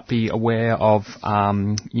listeners might be aware of,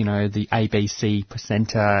 the ABC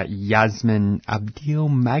presenter Yasmin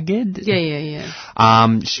Abdel-Maged.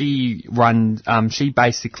 Yeah. She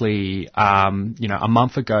basically, a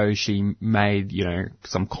month ago she made,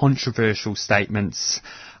 some controversial statements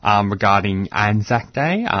regarding Anzac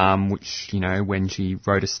Day, which, when she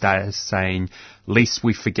wrote a status saying, "Least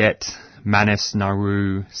we forget Manus,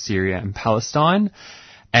 Nauru, Syria and Palestine."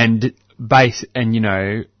 And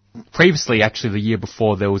previously, actually the year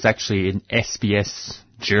before, there was actually an SBS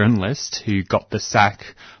journalist who got the sack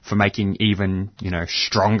for making even,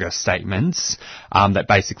 stronger statements, that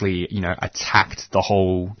basically, attacked the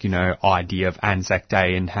whole, idea of Anzac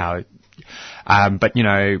Day and how, but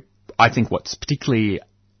I think what's particularly,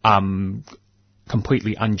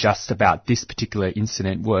 completely unjust about this particular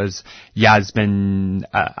incident was Yasmin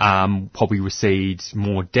probably received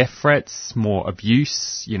more death threats, more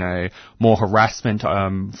abuse, more harassment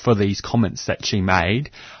for these comments that she made,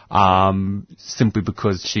 simply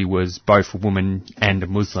because she was both a woman and a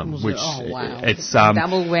Muslim. Which it's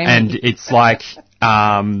double whammy. And it's like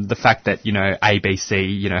the fact that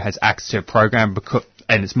ABC has axed her program because.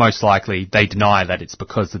 And it's most likely they deny that it's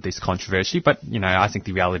because of this controversy, but I think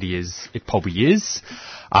the reality is it probably is.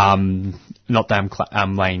 Not that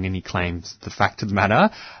I'm laying any claims to the fact of the matter,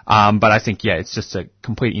 but I think it's just a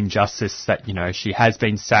complete injustice that she has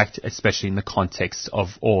been sacked, especially in the context of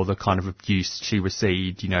all the kind of abuse she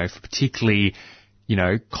received, for particularly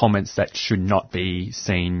comments that should not be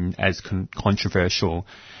seen as controversial.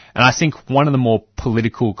 And I think one of the more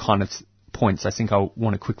political kind of points I think I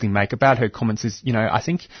want to quickly make about her comments is, I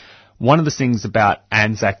think one of the things about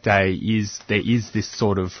Anzac Day is there is this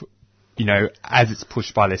sort of, as it's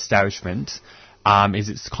pushed by the establishment, is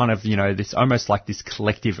it's kind of, this almost like this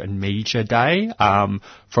collective amnesia day,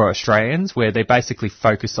 for Australians, where they basically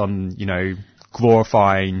focus on,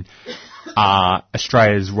 glorifying,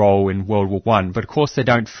 Australia's role in World War One, but of course they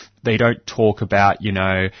don't talk about,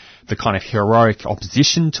 the kind of heroic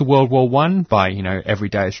opposition to World War One by,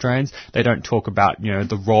 everyday Australians. They don't talk about,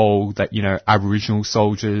 the role that, Aboriginal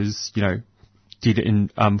soldiers, did in,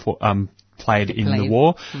 played in the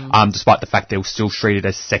war, despite the fact they were still treated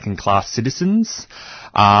as second-class citizens.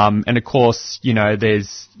 And of course,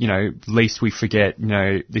 there's, least we forget,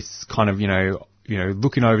 this kind of,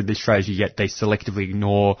 looking over this tragedy, yet they selectively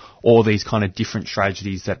ignore all these kind of different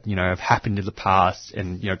tragedies that, have happened in the past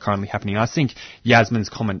and, currently happening. I think Yasmin's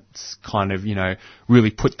comments kind of,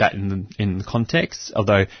 really put that in the context,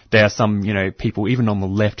 although there are some, people, even on the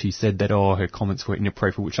left, who said that, her comments were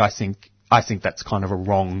inappropriate, which I think that's kind of a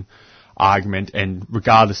wrong argument, and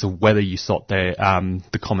regardless of whether you thought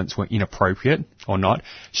the comments were inappropriate or not,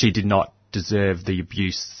 she did not deserve the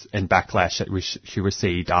abuse and backlash that she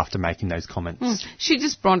received after making those comments. She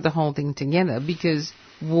just brought the whole thing together because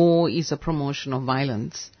war is a promotion of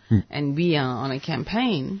violence, and we are on a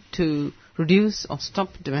campaign to reduce or stop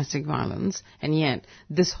domestic violence, and yet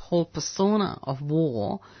this whole persona of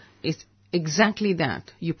war is exactly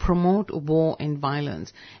that. You promote war and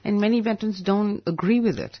violence, and many veterans don't agree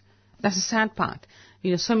with it. That's the sad part.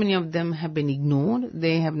 So many of them have been ignored.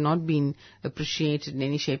 They have not been appreciated in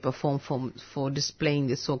any shape or form for displaying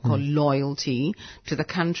this so-called loyalty to the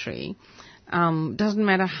country. Doesn't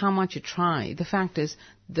matter how much you try. The fact is,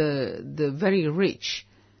 the very rich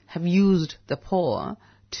have used the poor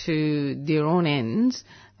to their own ends,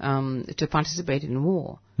 to participate in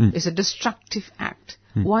war. It's a destructive act.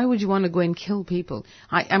 Why would you want to go and kill people?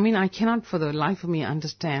 I mean, I cannot for the life of me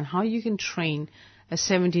understand how you can train a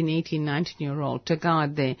 17, 18, 19-year-old to go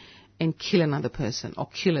out there and kill another person, or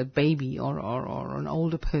kill a baby, or an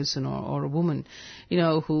older person, or a woman,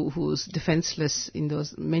 who's defenseless in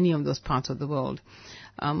many of those parts of the world.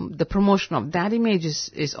 The promotion of that image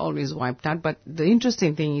is always wiped out. But the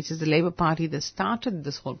interesting thing is the Labour Party that started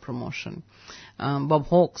this whole promotion. Bob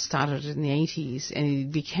Hawke started it in the 80s, and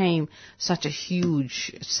it became such a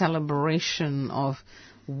huge celebration of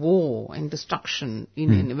war and destruction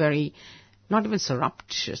in a very, not even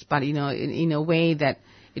surreptitious, but in a way that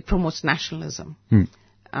it promotes nationalism.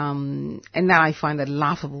 And now I find that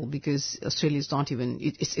laughable because Australia is not even,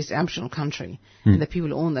 it's an Aboriginal country. And the people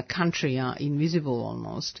who own the country are invisible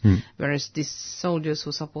almost. Whereas these soldiers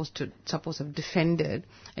who are supposed to have defended,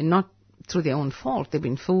 and not through their own fault, they've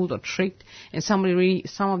been fooled or tricked, and some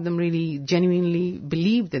of them really genuinely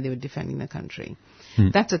believed that they were defending the country.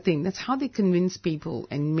 That's the thing. That's how they convince people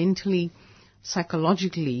and mentally,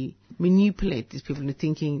 psychologically manipulate these people into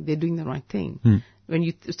thinking they're doing the right thing. When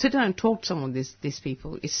you sit down and talk to some of these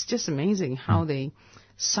people, it's just amazing how they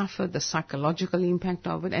suffer the psychological impact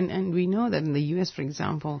of it. And we know that in the US, for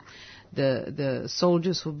example, the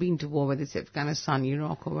soldiers who've been to war, whether it's Afghanistan,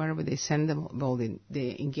 Iraq, or wherever they send them, well,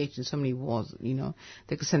 they engaged in so many wars,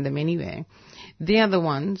 they could send them anywhere. They are the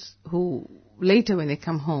ones who, later when they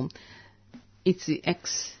come home, it's the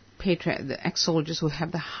ex-soldiers who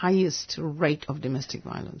have the highest rate of domestic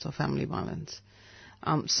violence or family violence.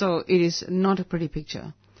 So it is not a pretty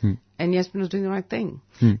picture. And Yasmin was doing the right thing.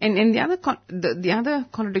 And the other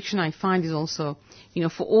contradiction I find is also,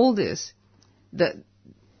 for all this,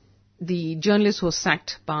 the journalists who were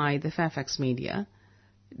sacked by the Fairfax media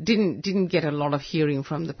didn't get a lot of hearing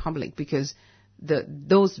from the public, because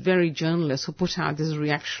those very journalists who put out this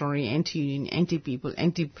reactionary, anti-union, anti-people,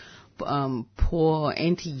 anti-poor,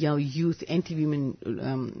 anti-youth,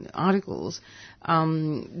 anti-women articles,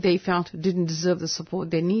 they felt didn't deserve the support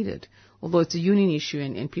they needed. Although it's a union issue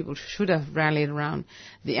and people should have rallied around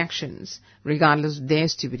the actions, regardless of their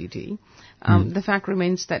stupidity, the fact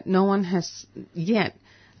remains that no one has yet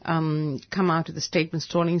come out with a statement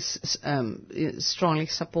strongly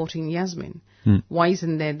supporting Yasmin. Why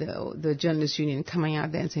isn't there the journalists' union coming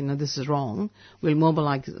out there and saying, no, this is wrong, we'll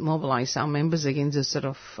mobilize our members against this sort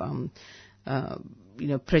of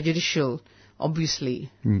prejudicial,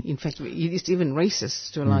 obviously, in fact, it's even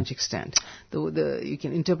racist to a large extent. You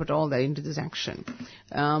can interpret all that into this action.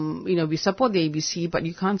 We support the ABC, but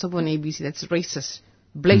you can't support an ABC that's racist,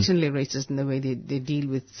 blatantly racist in the way they deal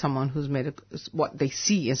with someone who's made what they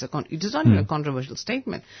see as it is not even a controversial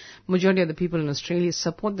statement. Majority of the people in Australia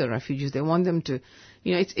support the refugees. They want them to,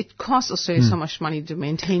 it costs Australia so much money to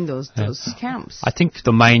maintain those camps. I think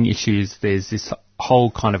the main issue is there's this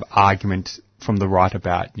whole kind of argument from the right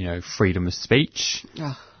about, freedom of speech,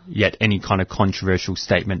 yet any kind of controversial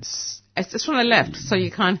statements. It's from the left, so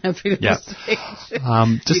you can't have freedom of speech.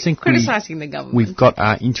 Just think criticizing the government. We've got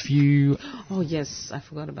our interview. Oh, yes, I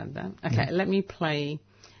forgot about that. Okay, let me play.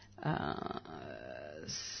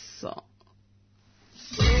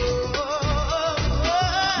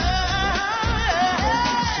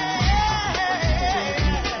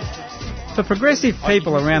 For progressive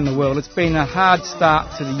people around the world, it's been a hard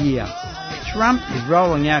start to the year. Trump is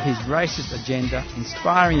rolling out his racist agenda,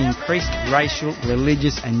 inspiring increased racial,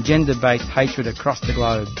 religious and gender-based hatred across the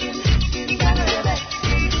globe.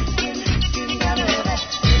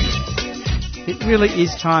 It really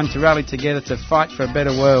is time to rally together to fight for a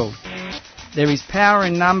better world. There is power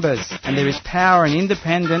in numbers, and there is power in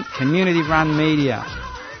independent, community-run media.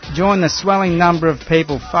 Join the swelling number of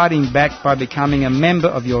people fighting back by becoming a member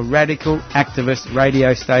of your radical activist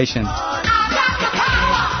radio station.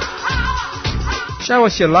 Show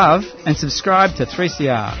us your love and subscribe to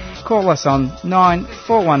 3CR. Call us on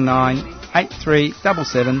 9419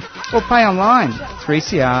 8377 or pay online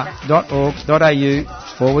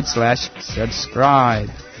 3cr.org.au/subscribe.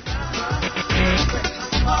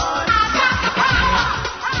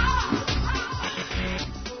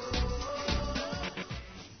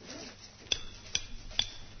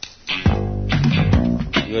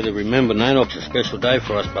 You got to remember, NAIDOC's a special day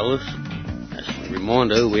for us, fellas. As a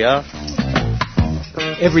reminder who we are.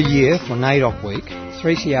 Every year for NAIDOC Week,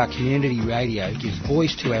 3CR Community Radio gives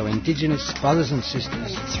voice to our Indigenous brothers and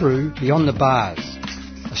sisters through Beyond the Bars,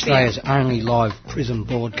 Australia's only live prison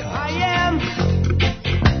broadcast. I am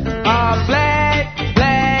a black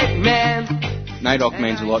man. NAIDOC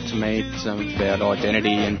means a lot to me. It's about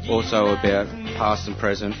identity and also about past and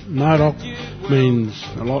present. NAIDOC means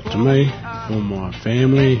a lot to me, for my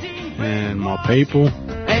family and my people.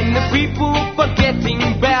 And the people forgetting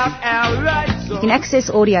about our rights. You can access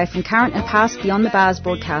audio from current and past Beyond the Bars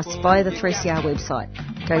broadcasts via the 3CR website.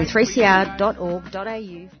 Go to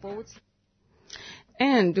 3cr.org.au/.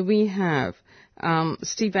 And we have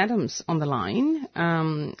Steve Adams on the line.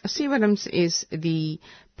 Steve Adams is the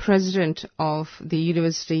president of the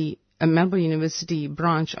Melbourne University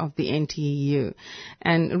branch of the NTEU.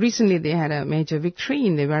 And recently they had a major victory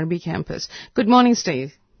in the Werribee campus. Good morning,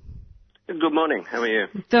 Steve. Good morning. How are you?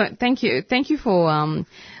 Thank you. Thank you for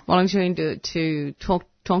volunteering to talk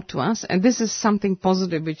talk to us. And this is something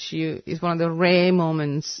positive, which is one of the rare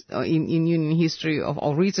moments in union history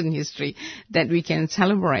or recent history that we can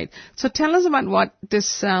celebrate. So tell us about what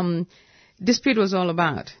this dispute was all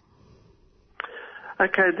about.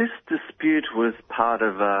 Okay, this dispute was part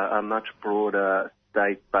of a much broader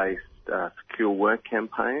state-based secure work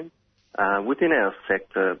campaign. Within our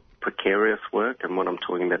sector, precarious work, and what I'm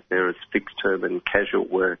talking about there is fixed-term and casual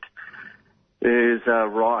work, is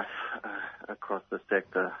rife across the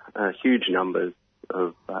sector. Huge numbers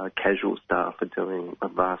of casual staff are doing a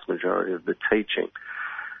vast majority of the teaching.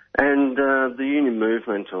 And the union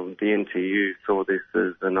movement of the NTU saw this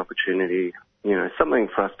as an opportunity, something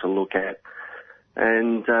for us to look at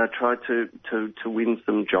and try to win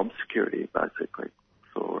some job security, basically,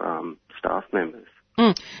 for staff members.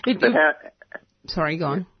 Sorry, go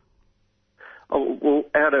on. Oh, well,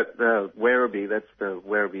 out at Werribee, that's the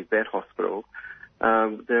Werribee Vet Hospital,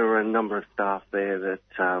 there were a number of staff there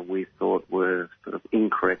that we thought were sort of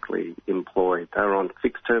incorrectly employed. They were on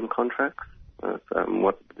fixed-term contracts,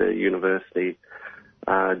 what the university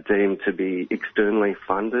deemed to be externally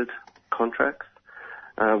funded contracts,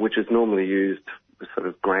 which is normally used for sort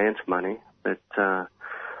of grant money. But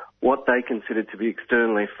what they considered to be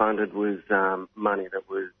externally funded was money that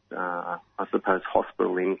was, I suppose,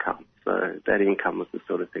 hospital income. So that income was the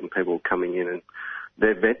sort of thing people were coming in and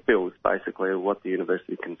their vet bills basically are what the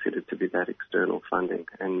university considered to be that external funding,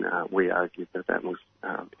 and we argued that was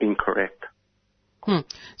incorrect.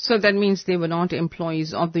 So that means they were not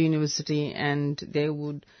employees of the university and they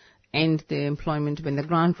would end their employment when the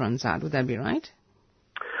grant runs out. Would that be right?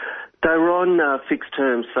 They were on fixed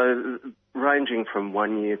terms, so ranging from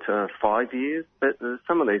 1 year to 5 years, but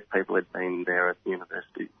some of these people had been there at the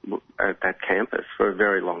university, at that campus, for a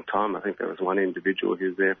very long time. I think there was one individual who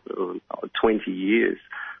was there for 20 years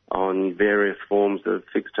on various forms of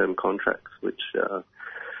fixed-term contracts, which,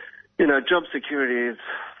 job security is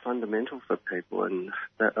fundamental for people, and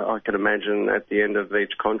I can imagine at the end of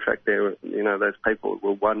each contract there, those people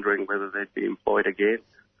were wondering whether they'd be employed again.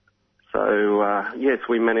 So, yes,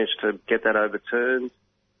 we managed to get that overturned.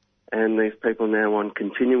 And these people now on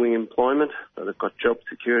continuing employment, so they've got job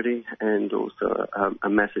security and also a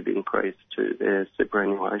massive increase to their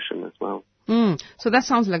superannuation as well. So that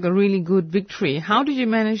sounds like a really good victory. How did you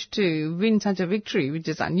manage to win such a victory, which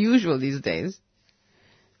is unusual these days?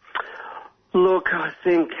 Look, I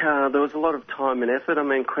think there was a lot of time and effort. I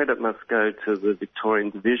mean, credit must go to the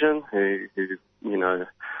Victorian Division who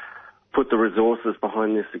put the resources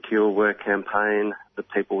behind this secure work campaign, the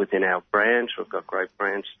people within our branch, we've got great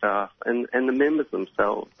branch staff, and the members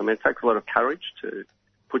themselves. I mean, it takes a lot of courage to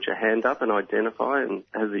put your hand up and identify, and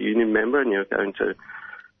as a union member, and you're going to,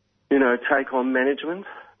 take on management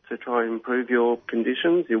to try and improve your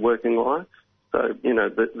conditions, your working life. So,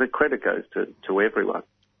 the credit goes to everyone.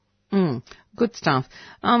 Good stuff.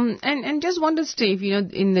 And just wonder, Steve,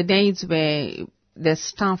 in the days where there's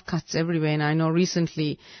staff cuts everywhere, and I know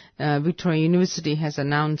recently Victoria University has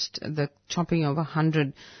announced the chopping of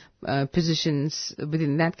 100 positions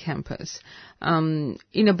within that campus.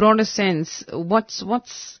 In a broader sense, what's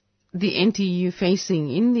the NTU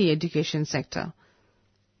facing in the education sector?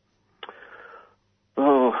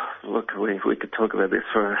 Oh, look, we could talk about this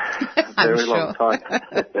for a very long time.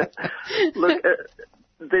 Look,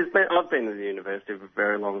 I've been at the university for a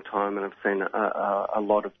very long time, and I've seen a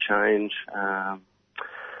lot of change.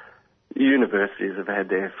 Universities have had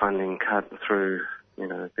their funding cut through,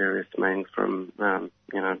 various means from,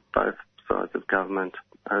 both sides of government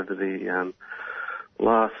over the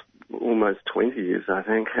last almost 20 years, I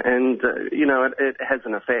think. And, it has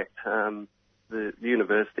an effect. The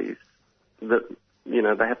universities,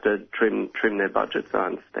 they have to trim their budgets, I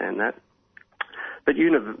understand that. But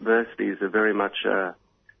universities are very much, how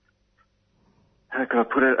can I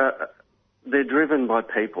put it? They're driven by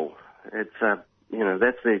people. It's,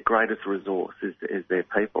 that's their greatest resource is their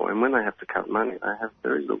people. And when they have to cut money, they have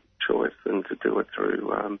very little choice than to do it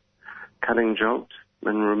through cutting jobs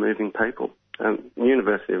and removing people.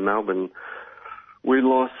 University of Melbourne, we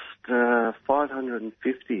lost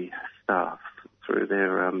 550 staff through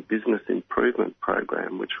their business improvement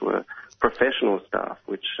program, which were professional staff,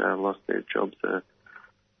 which lost their jobs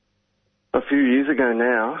a few years ago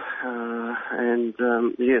now.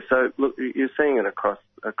 So look, you're seeing it across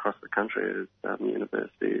the country as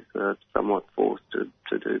universities are somewhat forced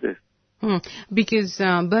to do this. Because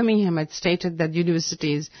Birmingham had stated that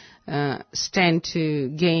universities stand to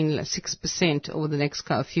gain 6% over the next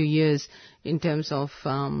few years in terms of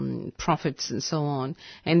profits and so on,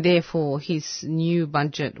 and therefore his new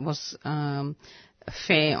budget was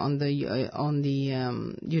fair on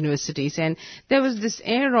the universities. And there was this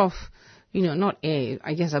air of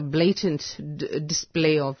a blatant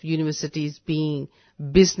display of universities being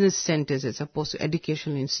business centers as opposed to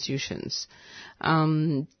educational institutions.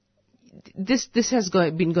 This has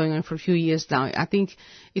been going on for a few years now. I think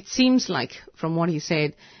it seems like, from what he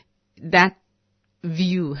said, that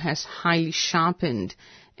view has highly sharpened,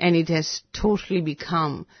 and it has totally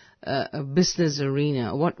become a business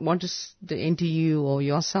arena. What does the NTU or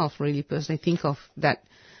yourself really personally think of that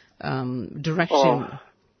direction?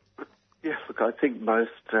 Yes, look, I think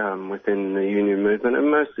most within the union movement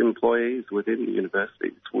and most employees within the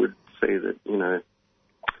universities would see that,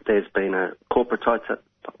 there's been a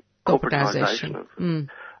corporatisation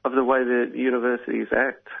of the way that universities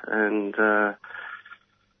act. And,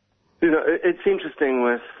 it's interesting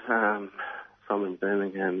with Simon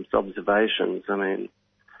Birmingham's observations. I mean,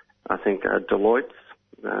 I think Deloitte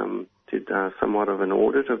did somewhat of an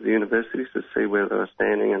audit of the universities to see where they were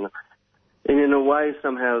standing, and in a way,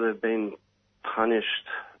 somehow they've been punished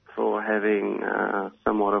for having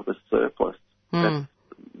somewhat of a surplus. That's,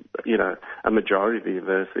 a majority of the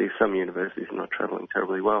universities, some universities are not travelling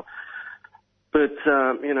terribly well. But,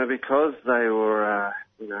 because they were,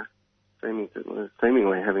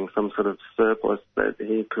 seemingly having some sort of surplus that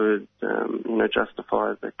he could,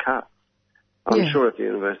 justify the cut. I'm sure if the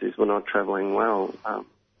universities were not travelling well,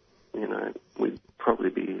 we'd probably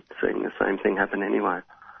be seeing the same thing happen anyway.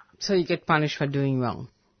 So you get punished for doing well?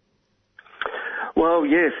 Well,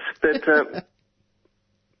 yes, but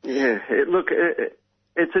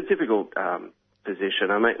it's a difficult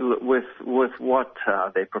position. I mean, with what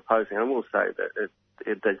they're proposing, I will say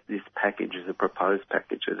that this package is a proposed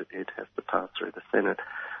package. It has to pass through the Senate.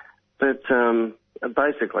 But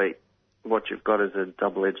basically, what you've got is a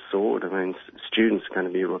double-edged sword. I mean, students are going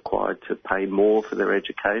to be required to pay more for their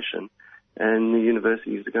education, and the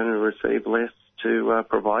universities are going to receive less to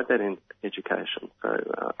provide that education. So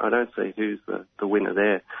I don't see who's the winner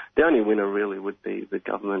there. The only winner really would be the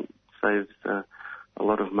government saves a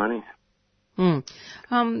lot of money. One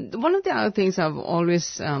of the other things I've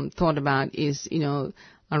always thought about is, I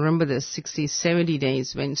remember the 60s, 70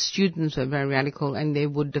 days when students were very radical and they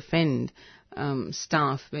would defend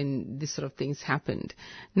staff when this sort of things happened.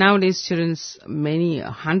 Nowadays, students,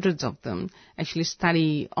 hundreds of them, actually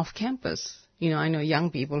study off campus. I know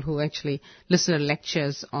young people who actually listen to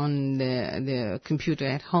lectures on their computer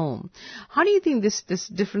at home. How do you think this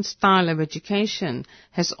different style of education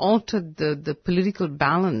has altered the political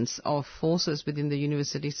balance of forces within the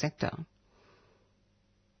university sector?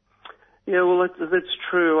 Yeah, well, that's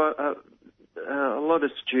true. A lot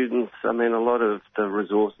of students, a lot of the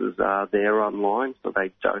resources are there online, so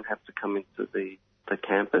they don't have to come into the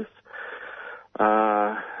campus.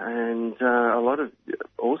 And a lot of,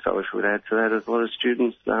 also I should add to that, is a lot of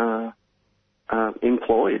students are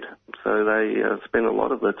employed. So they spend a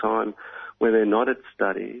lot of the time where they're not at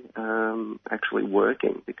study actually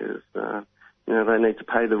working because, they need to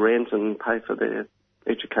pay the rent and pay for their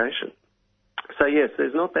education. So yes,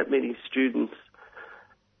 there's not that many students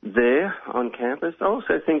there on campus. I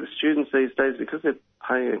also think students these days, because they're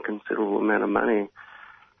paying a considerable amount of money,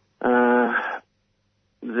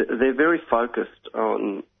 they're very focused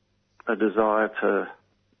on a desire to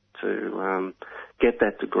get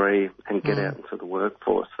that degree and get out into the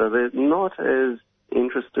workforce. So they're not as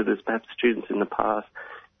interested as perhaps students in the past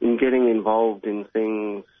in getting involved in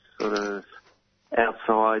things sort of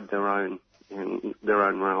outside their own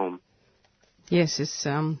realm. Yes, it's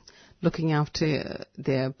looking after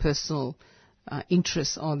their personal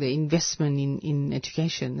interests or their investment in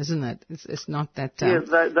education, isn't it? It's not that... Yeah,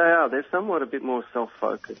 they are. They're somewhat a bit more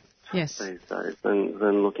self-focused these days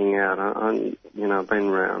than looking out. I've been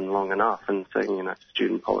around long enough and seen,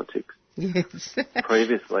 student politics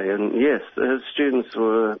previously. And yes, students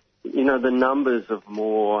were, the numbers of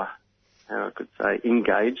more, how I could say,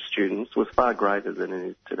 engaged students was far greater than it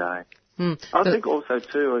is today. I think also,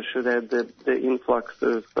 too, I should add that the influx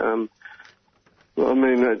of... at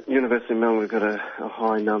University of Melbourne, we've got a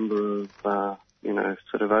high number of,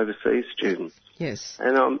 sort of overseas students. Yes.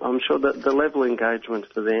 And I'm sure that the level of engagement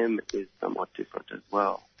for them is somewhat different as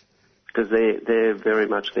well. Because they're very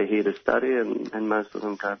much, they're here to study and most of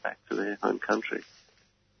them go back to their home country.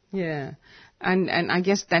 Yeah. And I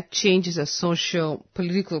guess that changes the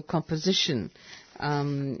socio-political composition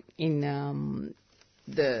in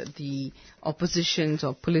the oppositions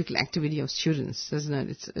or political activity of students, doesn't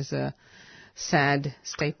it? It's a sad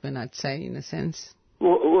statement, I'd say, in a sense.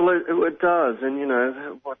 Well, it does,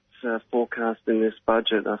 and what's forecast in this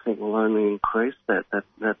budget, I think, will only increase that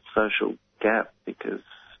social gap because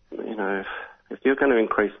if you're going to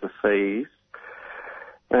increase the fees,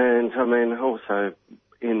 and also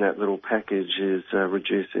in that little package is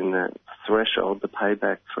reducing that threshold, the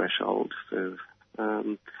payback threshold. So,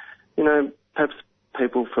 you know, perhaps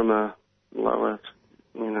people from a lower,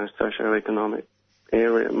 you know, socioeconomic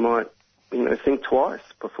area might, you know, think twice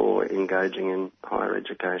before engaging in higher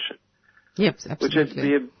education. Yep, absolutely. Which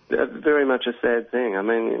would be very much a sad thing. I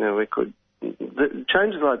mean, you know, we could,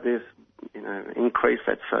 changes like this, you know, increase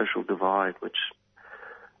that social divide, which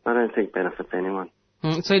I don't think benefits anyone.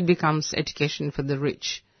 So it becomes education for the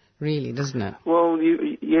rich, really, doesn't it? Well,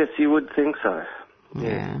 yes, you would think so.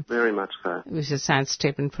 Yeah, very much so. Which is a sad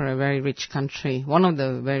statement for a very rich country, one of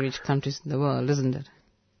the very rich countries in the world, isn't it?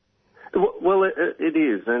 Well, it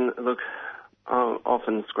is. And look, I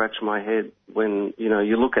often scratch my head when, you know,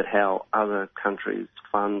 you look at how other countries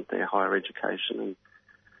fund their higher education,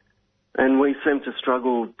 and we seem to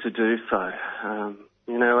struggle to do so.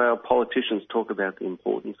 You know, our politicians talk about the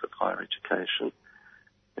importance of higher education.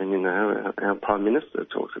 And, you know, our Prime Minister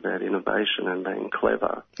talks about innovation and being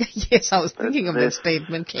clever. Yes, I was thinking of that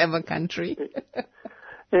statement, clever country. Yeah,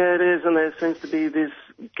 it is, and there seems to be this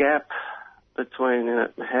gap between, you know,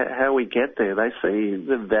 how we get there. They see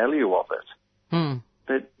the value of it,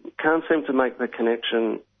 but can't seem to make the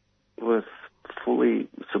connection with fully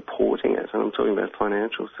supporting it. And I'm talking about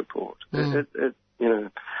financial support. You know,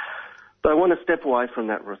 they want to step away from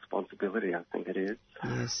that responsibility, I think it is.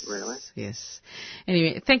 Yes. Really? Yes.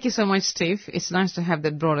 Anyway, thank you so much, Steve. It's nice to have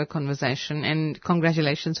that broader conversation, and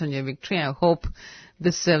congratulations on your victory. I hope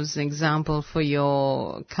this serves an example for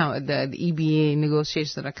your the EBA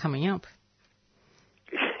negotiations that are coming up.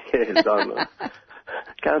 Yes,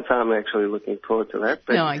 can't say I'm actually looking forward to that.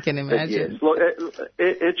 But, no, I can imagine. Yes. Look,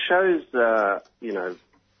 it shows, you know,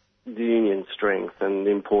 the union's strength and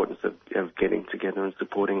the importance of getting together and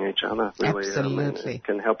supporting each other. Really. Absolutely. It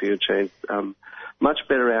can help you achieve much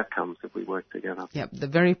better outcomes if we work together. Yep, the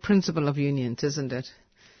very principle of unions, isn't it?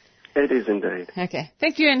 It is indeed. Okay.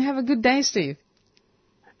 Thank you, and have a good day, Steve.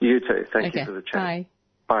 You too. Thank you for the chat. Bye.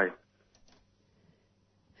 Bye.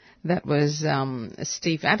 That was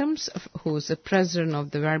Steve Adams, who's the president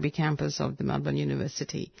of the Werribee campus of the Melbourne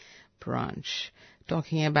University branch,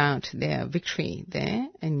 talking about their victory there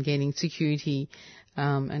in gaining security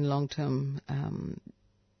and long-term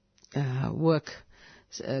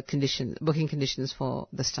booking conditions for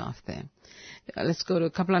the staff there. Let's go to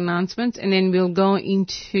a couple of announcements, and then we'll go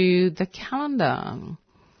into the calendar.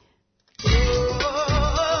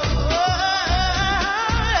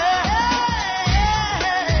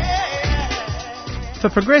 For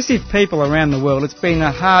progressive people around the world, it's been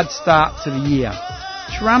a hard start to the year.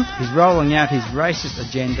 Trump is rolling out his racist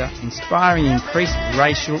agenda, inspiring increased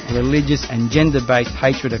racial, religious and gender-based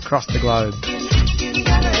hatred across the globe.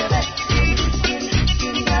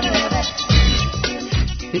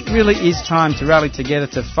 It really is time to rally together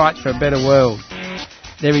to fight for a better world.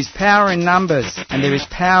 There is power in numbers, and there is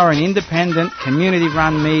power in independent,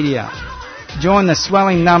 community-run media. Join the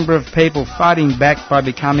swelling number of people fighting back by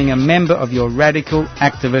becoming a member of your radical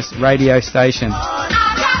activist radio station.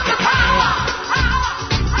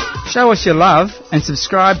 Show us your love and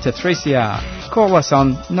subscribe to 3CR. Call us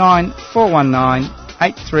on 9419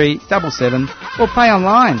 8377 or pay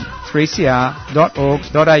online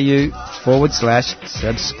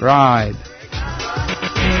 3cr.org.au/subscribe.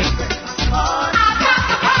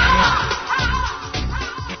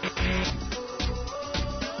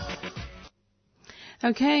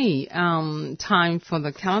 Okay, time for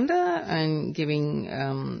the calendar and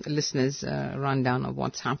giving listeners a rundown of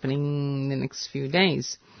what's happening in the next few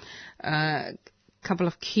days. A couple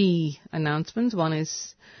of key announcements. One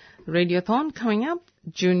is Radiothon coming up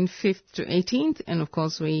June 5th to 18th, and of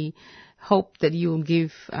course we hope that you will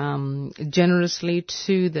give generously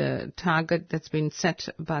to the target that's been set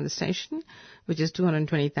by the station, which is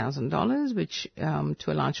 $220,000, which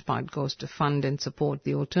to a large part goes to fund and support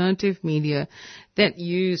the alternative media that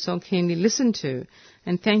you so keenly listen to.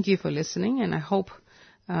 And thank you for listening, and I hope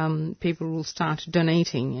people will start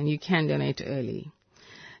donating, and you can donate early.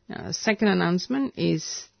 Now, second announcement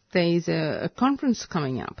is there is a conference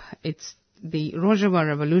coming up. It's the Rojava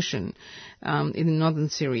Revolution in northern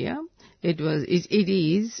Syria. It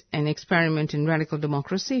is an experiment in radical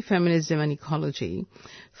democracy, feminism and ecology.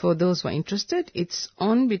 For those who are interested, it's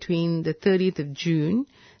on between the 30th of June,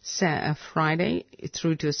 Friday,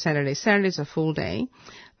 through to Saturday. Saturday is a full day,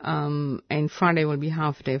 and Friday will be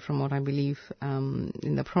half day from what I believe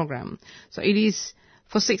in the program. So it is,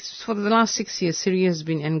 for the last 6 years, Syria has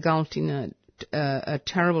been engulfed in a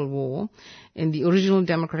terrible war, and the original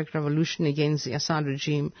democratic revolution against the Assad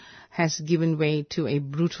regime has given way to a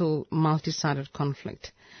brutal multi-sided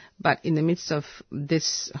conflict. But in the midst of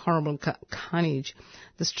this horrible carnage,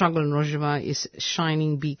 the struggle in Rojava is a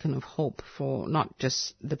shining beacon of hope for not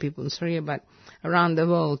just the people in Syria, but around the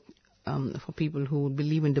world, for people who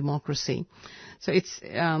believe in democracy. So it's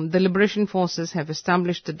the liberation forces have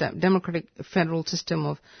established the democratic federal system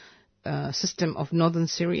of northern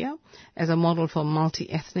Syria as a model for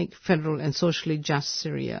multi-ethnic, federal and socially just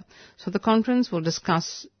Syria. So the conference will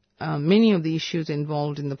discuss many of the issues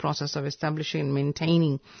involved in the process of establishing and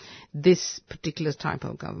maintaining this particular type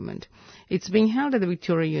of government. It's being held at the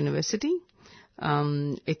Victoria University.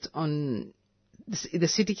 It's on the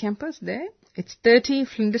city campus there. It's 30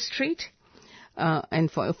 Flinders Street.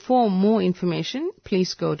 And for more information,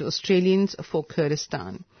 please go to Australians for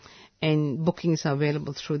Kurdistan. And bookings are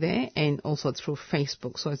available through there and also through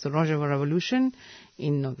Facebook. So it's the Rojava Revolution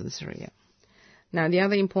in northern Syria. Now, the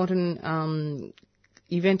other important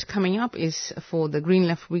event coming up is for the Green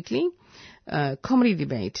Left Weekly comedy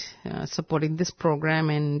debate, supporting this program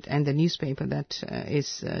and the newspaper that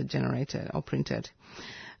is generated or printed.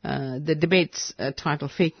 The debate's title,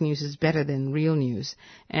 Fake News is Better Than Real News,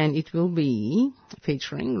 and it will be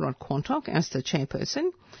featuring Rod Quantock as the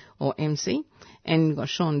chairperson, or MC, and we've got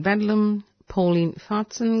Sean Bedlam, Pauline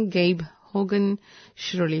Fartson, Gabe Hogan,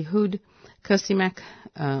 Shirley Hood, Kirsty Mack,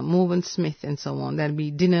 Morven Smith, and so on. There'll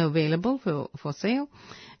be dinner available for sale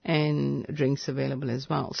and drinks available as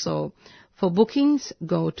well. So for bookings,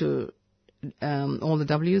 go to all the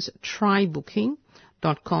W's,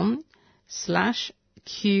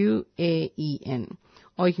 trybooking.com/QAEN.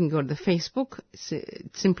 Or you can go to the Facebook,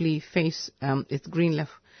 simply it's Green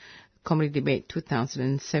Left Comedy Debate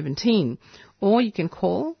 2017. Or you can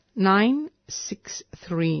call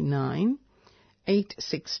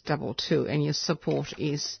 9639-8622, and your support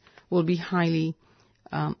will be highly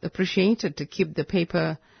appreciated to keep the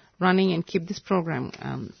paper running and keep this program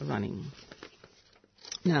running.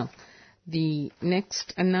 Now, the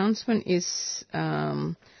next announcement is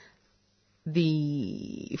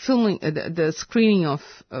the filming, the screening of,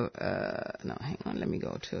 no, hang on, let me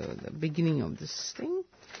go to the beginning of this thing.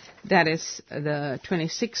 That is the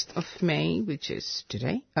 26th of May, which is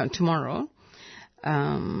tomorrow.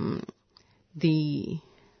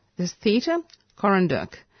 This theatre,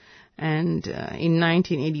 Corandurk. And in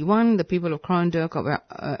 1981, the people of Corandurk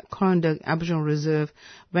Aboriginal Reserve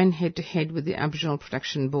went head-to-head with the Aboriginal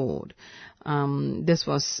Protection Board. This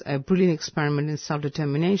was a brilliant experiment in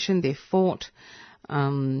self-determination. They fought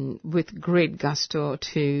with great gusto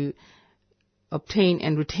to obtain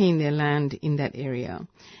and retain their land in that area.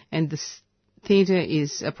 And this theatre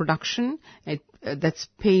is a production that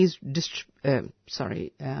pays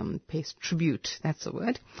tribute, that's the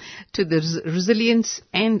word, to the resilience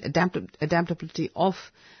and adaptability of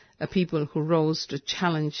people who rose to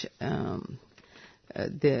challenge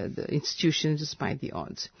the institutions despite the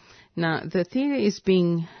odds. Now, the theatre is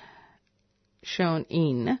being shown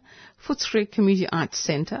in Footscray Community Arts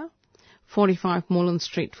Centre, 45 Moreland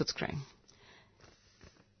Street, Footscray.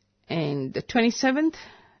 And the 27th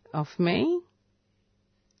of May,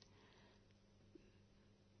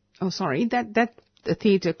 that the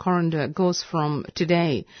theatre Corandurk goes from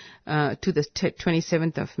today to the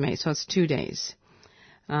 27th of May, so it's 2 days.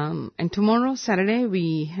 And tomorrow, Saturday,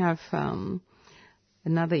 we have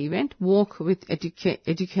another event, Walk with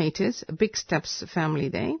Educators, Big Steps Family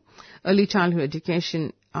Day. Early childhood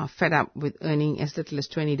education are fed up with earning as little as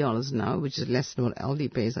 $20 now, which is less than what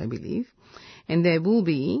LD pays, I believe. And there will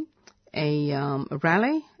be a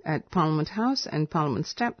rally at Parliament House and Parliament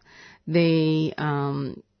Step.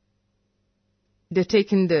 They're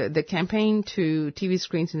taking the campaign to TV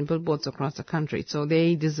screens and billboards across the country, so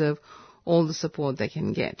they deserve all the support they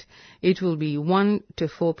can get. It will be 1 to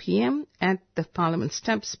 4 p.m. at the Parliament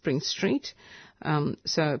Steps, Spring Street.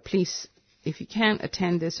 So please, if you can,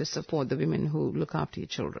 attend this to support the women who look after your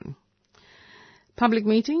children. Public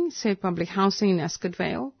meeting, Save Public Housing in Ascot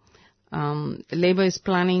Vale. Labour is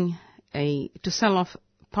planning to sell off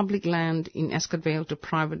public land in Ascot Vale to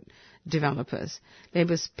private developers.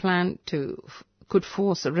 Labour's plan could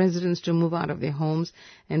force residents to move out of their homes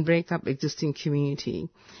and break up existing community.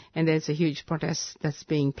 And there's a huge protest that's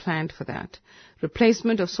being planned for that.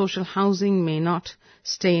 Replacement of social housing may not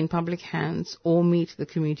stay in public hands or meet the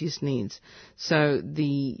community's needs. So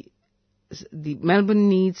the Melbourne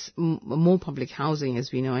needs more public housing,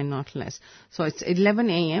 as we know, and not less. So it's 11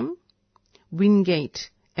 a.m., Wingate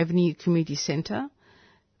Avenue Community Centre,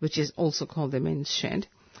 which is also called the Men's Shed.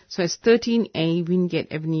 So it's 13A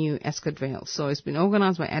Wingate Avenue, Ascot Vale. So it's been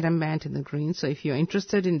organised by Adam Bant and the Greens. So if you're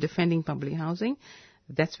interested in defending public housing,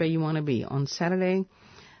 that's where you want to be on Saturday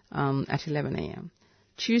at 11 a.m.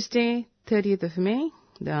 Tuesday, 30th of May,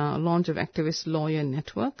 the launch of Activist Lawyer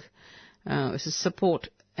Network. This is support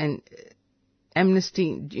and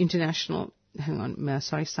Amnesty International.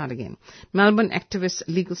 Melbourne Activist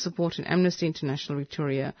Legal Support and Amnesty International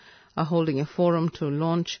Victoria are holding a forum to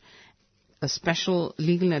launch a special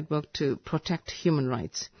legal network to protect human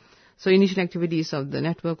rights. So initial activities of the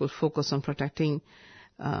network will focus on protecting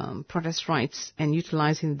protest rights and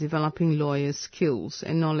utilizing developing lawyers' skills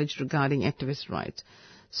and knowledge regarding activist rights.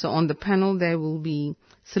 So on the panel there will be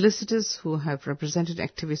solicitors who have represented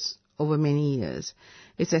activists over many years.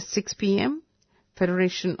 It's at 6 p.m.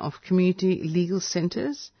 Federation of Community Legal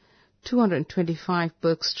Centres, 225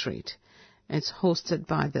 Burke Street. It's hosted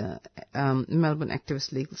by the Melbourne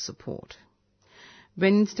Activist Legal Support.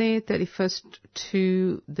 Wednesday, 31st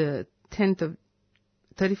to the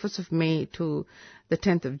 31st of May to the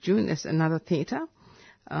 10th of June, there's another theatre.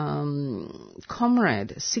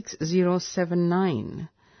 Comrade 6079.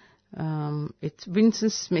 It's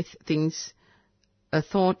Vincent Smith thinks a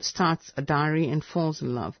thought starts a diary and falls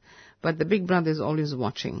in love, but the big brother is always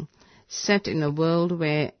watching. Set in a world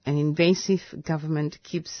where an invasive government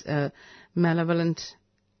keeps a malevolent,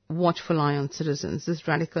 watchful eye on citizens, this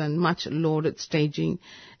radical and much lauded staging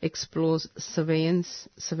explores surveillance,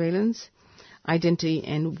 identity,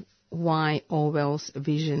 and why Orwell's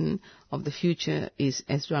vision of the future is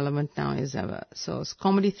as relevant now as ever. So it's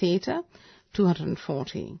Comedy Theatre,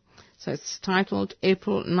 240. So it's titled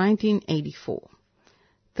April 1984,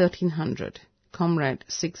 1300, Comrade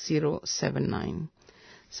 6079.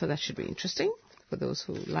 So that should be interesting for those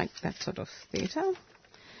who like that sort of theatre.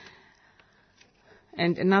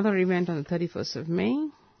 And another event on the 31st of May,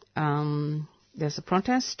 there's a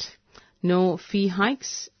protest. No fee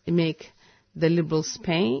hikes, make the Liberals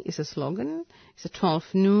pay is a slogan. It's at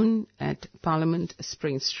 12 noon at Parliament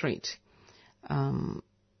Spring Street in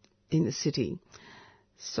the city.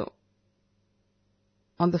 So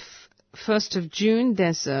on the 1st of June,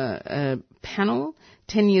 there's a panel,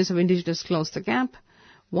 10 years of Indigenous Close the Gap.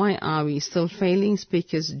 Why are we still failing?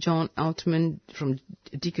 Speakers John Altman from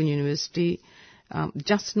Deakin University,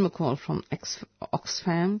 Justin McCall from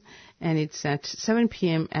Oxfam, and it's at 7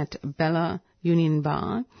 p.m. at Bella Union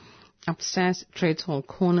Bar, upstairs, Trades Hall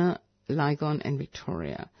Corner, Lygon and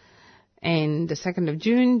Victoria. And the 2nd of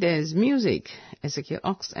June, there's music. Ezekiel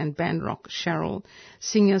Ox and Band Rock Cheryl,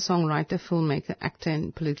 singer, songwriter, filmmaker, actor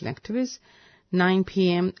and political activist. 9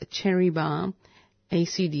 p.m. Cherry Bar,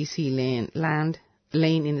 ACDC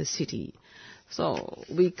Lane in the city. So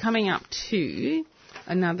we're coming up to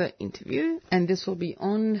another interview, and this will be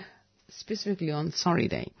on specifically on Sorry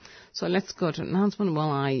Day. So let's go to announcement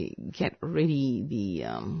while I get ready the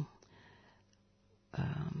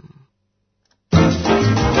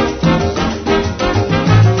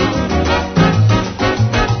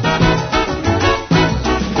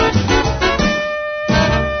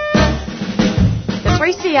The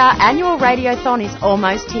 3CR annual Radiothon is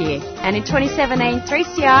almost here, and in 2017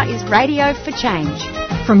 3CR is Radio for Change.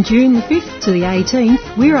 From June the 5th to the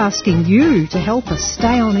 18th, we're asking you to help us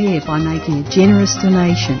stay on air by making a generous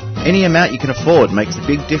donation. Any amount you can afford makes a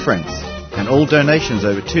big difference, and all donations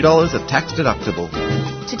over $2 are tax deductible.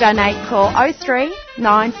 To donate, call 03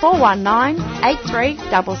 9419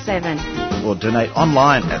 8377. Or donate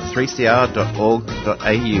online at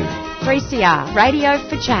 3cr.org.au. 3CR, Radio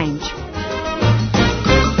for Change.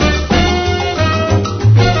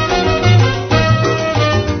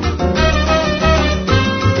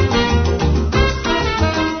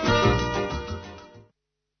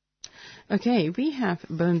 Okay, we have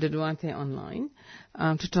Belinda Duarte online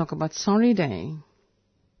to talk about Sorry Day.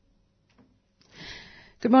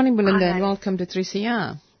 Good morning, Belinda, and welcome to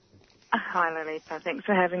 3CR. Hi, Lolita. Thanks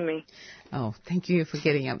for having me. Oh, thank you for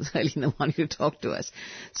getting up early in the morning to talk to us.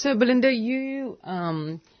 So, Belinda, you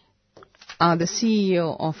are the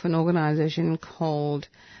CEO of an organization called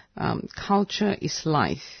Culture is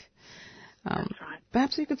Life. That's right.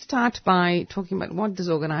 Perhaps you could start by talking about what this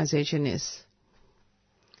organization is.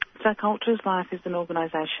 So Culture is Life is an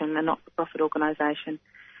organisation, a not-for-profit organisation,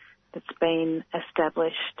 that's been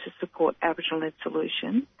established to support Aboriginal-led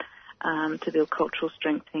solutions to build cultural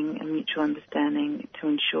strengthening and mutual understanding to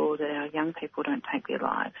ensure that our young people don't take their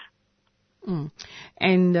lives.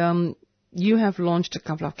 And you have launched a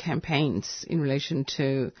couple of campaigns in relation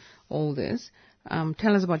to all this.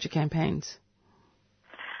 Tell us about your campaigns.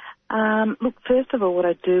 Look, first of all, what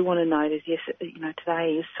I do want to note is, yes,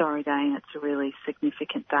 today is Sorry Day, and it's a really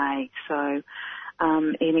significant day. So,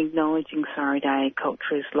 in acknowledging Sorry Day,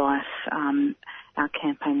 Culture is Life, our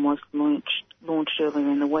campaign was launched earlier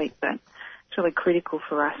in the week, but it's really critical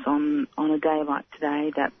for us on a day like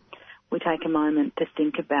today that we take a moment to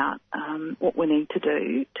think about what we need to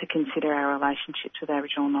do to consider our relationships with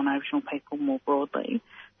Aboriginal and non-Aboriginal people more broadly.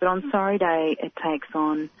 But on Sorry Day, it takes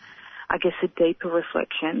on, I guess, a deeper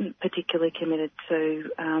reflection, particularly committed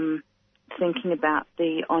to thinking about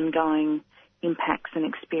the ongoing impacts and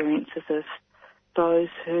experiences of those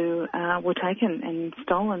who were taken and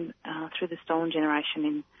stolen through the stolen generation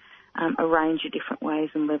in a range of different ways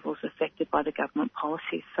and levels affected by the government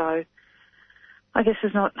policy. So I guess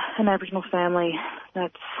there's not an Aboriginal family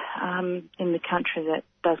that's in the country that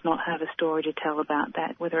does not have a story to tell about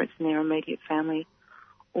that, whether it's in their immediate family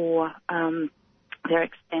or their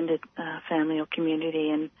extended family or community.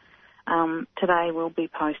 And today we'll be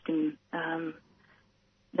posting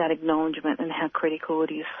that acknowledgement and how critical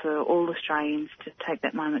it is for all Australians to take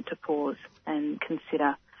that moment to pause and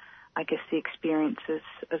consider, I guess, the experiences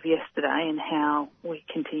of yesterday and how we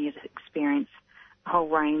continue to experience a whole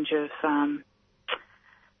range of,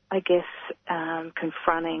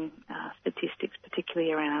 confronting statistics,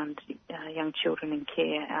 particularly around young children in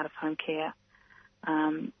care, out-of-home care.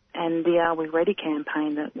 And the Are We Ready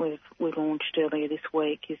campaign that we launched earlier this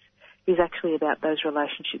week is actually about those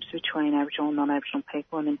relationships between Aboriginal and non-Aboriginal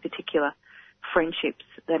people, and in particular friendships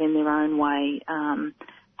that in their own way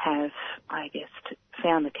have, I guess,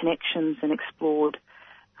 found the connections and explored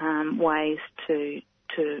ways to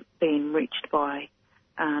be enriched by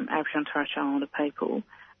Aboriginal and Torres Strait Islander people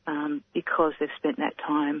because they've spent that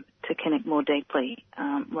time to connect more deeply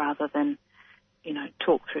rather than,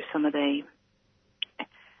 talk through some of the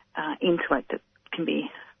intellect that can be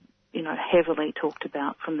heavily talked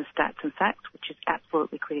about from the stats and facts, which is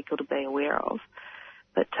absolutely critical to be aware of,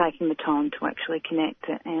 but taking the time to actually connect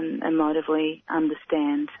and emotively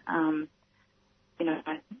understand,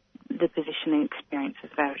 the position and experiences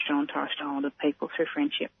of Aboriginal and Torres Strait Islander people through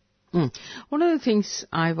friendship. One of the things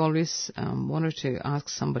I've always wanted to ask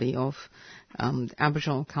somebody of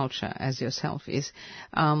Aboriginal culture as yourself is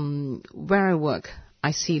where I work,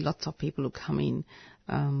 I see lots of people who come in.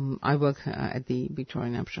 I work at the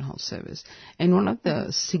Victorian Aboriginal Health Service, and one of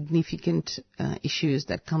the significant issues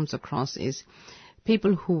that comes across is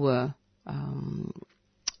people who were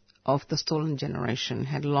of the stolen generation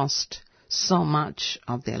had lost so much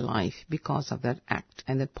of their life because of that act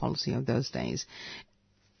and that policy of those days.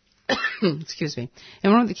 Excuse me.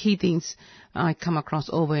 And one of the key things I come across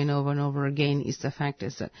over and over and over again is the fact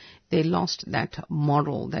is that they lost that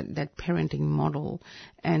model, that parenting model,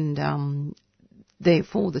 and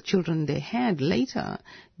therefore, the children they had later,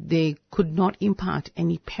 they could not impart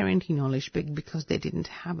any parenting knowledge because they didn't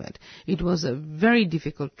have it. It was a very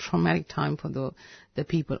difficult, traumatic time for the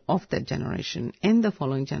people of that generation and the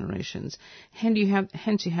following generations. Hence, you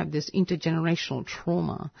have this intergenerational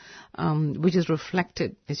trauma, which is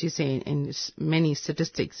reflected, as you say, in many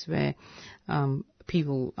statistics where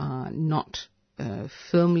people are not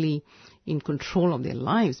firmly in control of their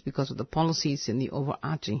lives because of the policies and the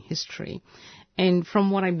overarching history. And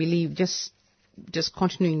from what I believe, just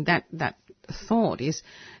continuing that thought is,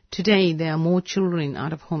 today there are more children in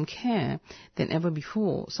out-of-home care than ever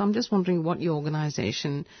before. So I'm just wondering what your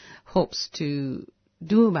organization hopes to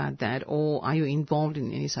do about that, or are you involved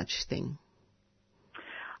in any such thing?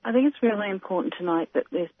 I think it's really important to note that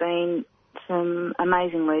there's been some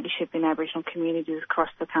amazing leadership in Aboriginal communities across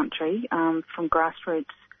the country, from grassroots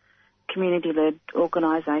community-led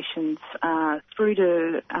organisations through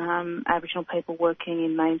to Aboriginal people working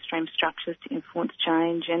in mainstream structures to influence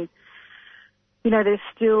change. And, there's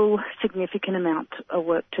still significant amount of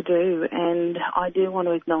work to do, and I do want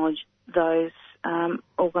to acknowledge those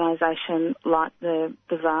organisations like the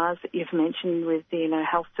VARs that you've mentioned with the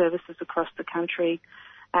health services across the country,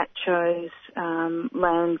 ACCHOs,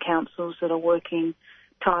 land councils that are working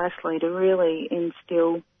tirelessly to really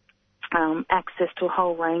instill access to a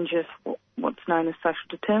whole range of what's known as social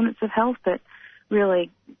determinants of health, but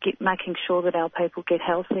really making sure that our people get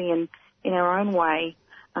healthy and in our own way.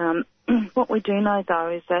 What we do know, though,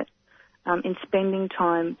 is that in spending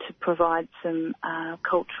time to provide some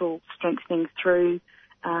cultural strengthening through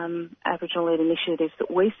Aboriginal-led initiatives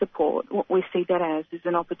that we support, what we see that as is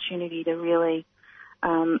an opportunity to really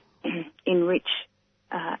enrich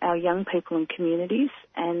our young people and communities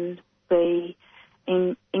and be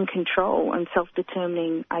in control and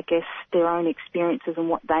self-determining, I guess, their own experiences and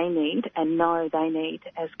what they need and know they need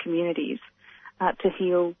as communities to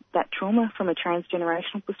heal that trauma from a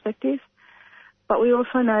transgenerational perspective. But we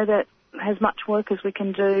also know that as much work as we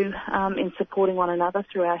can do in supporting one another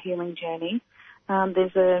through our healing journey,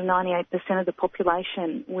 there's a 98% of the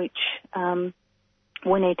population which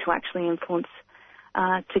we need to actually influence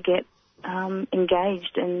to get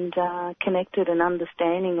engaged and connected and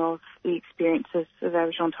understanding of the experiences of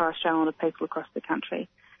Aboriginal and Torres Strait Islander people across the country.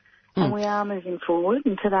 And we are moving forward,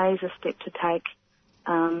 and today is a step to take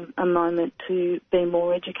a moment to be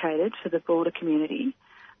more educated for the broader community.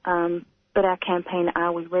 But our campaign,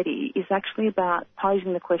 Are We Ready?, is actually about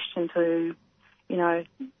posing the question to,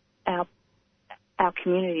 our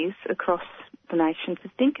communities across the nation to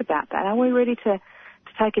think about that. Are we ready to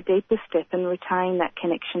take a deeper step and retain that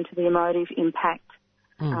connection to the emotive impact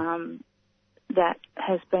that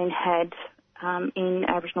has been had in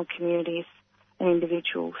Aboriginal communities and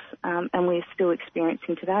individuals, and we're still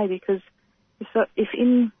experiencing today? Because if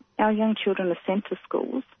in our young children are sent to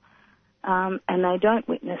schools and they don't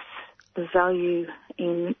witness the value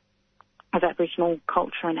of Aboriginal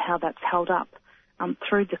culture and how that's held up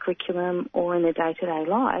through the curriculum or in their day-to-day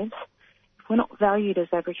lives, if we're not valued as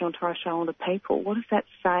Aboriginal and Torres Strait Islander people, what does that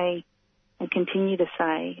say and continue to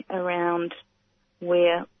say around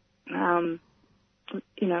where,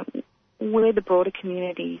 where the broader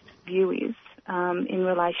community's view is in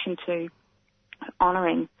relation to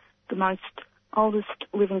honouring the most oldest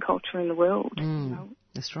living culture in the world?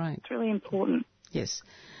 That's right. It's really important. Yes.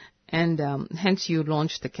 And hence you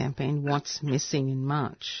launched the campaign, What's Missing, in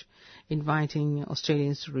March, inviting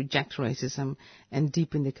Australians to reject racism and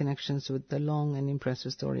deepen their connections with the long and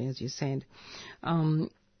impressive story, as you said.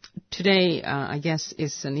 Today, I guess,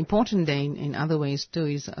 is an important day in other ways too.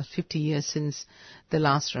 It's 50 years since the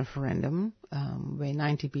last referendum, where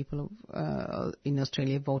 90 people in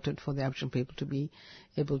Australia voted for the Aboriginal people to be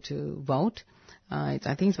able to vote. I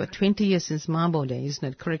think it's about 20 years since Mabo Day, isn't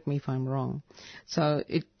it? Correct me if I'm wrong. So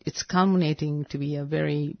it's culminating to be a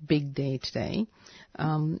very big day today.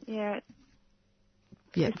 The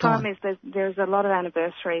problem is there's a lot of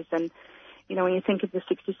anniversaries, and when you think of the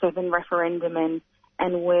 67 referendum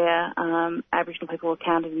and where Aboriginal people were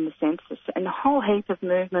counted in the census, and a whole heap of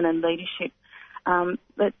movement and leadership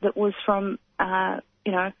that was from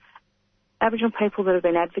Aboriginal people that have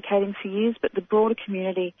been advocating for years, but the broader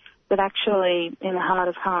community that actually, in the heart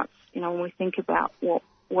of hearts, when we think about what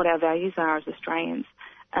our values are as Australians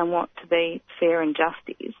and what to be fair and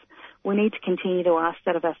just is, we need to continue to ask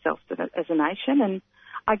that of ourselves as a nation. And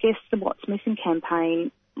I guess the What's Missing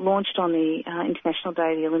campaign, launched on the International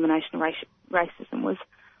Day of the Elimination of Racism, was,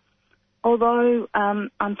 although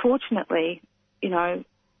unfortunately,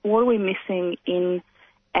 what are we missing in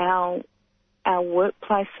our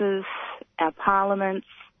workplaces, our parliaments,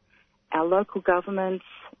 our local governments,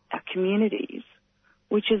 our communities,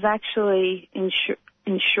 which is actually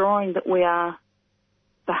ensuring that we are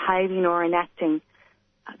behaving or enacting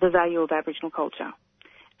the value of Aboriginal culture.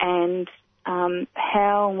 And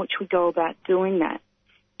how in which we go about doing that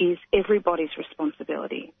is everybody's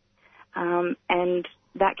responsibility. And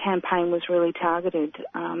that campaign was really targeted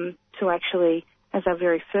to actually, as our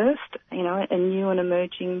very first, a new and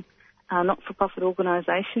emerging not-for-profit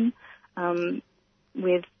organisation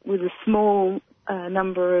with a small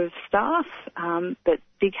number of staff, but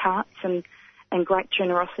big hearts and great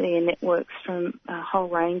generosity and networks from a whole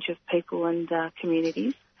range of people and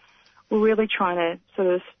communities. We're really trying to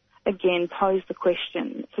sort of, again, pose the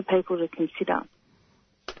question for people to consider.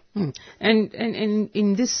 And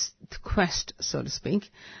in this quest, so to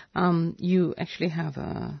speak, you actually have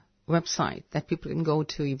a website that people can go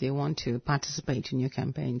to if they want to participate in your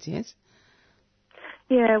campaigns, yes?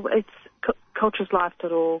 Yeah, it's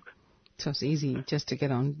cultureslife.org. So it's easy just to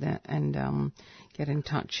get on there and get in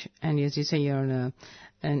touch. And as you say, you're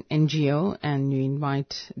an NGO and you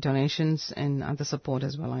invite donations and other support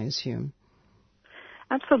as well, I assume.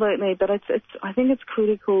 Absolutely, but I think it's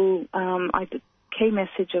critical. The key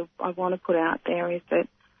message I want to put out there is that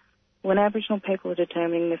when Aboriginal people are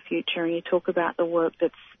determining the future, and you talk about the work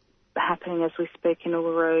that's happening as we speak in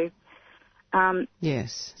Uluru,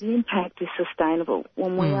 yes, the impact is sustainable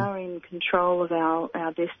when we are in control of our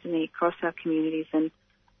destiny across our communities,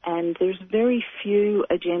 and there's very few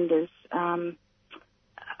agendas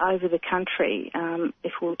over the country,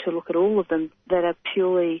 if we were to look at all of them, that are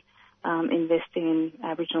purely investing in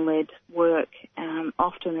Aboriginal-led work.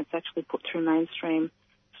 Often it's actually put through mainstream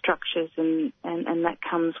structures, and that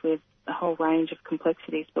comes with a whole range of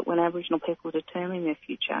complexities. But when Aboriginal people are determining their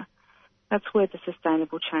future, that's where the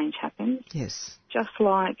sustainable change happens. Yes. Just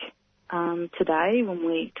like today, when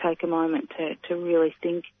we take a moment to really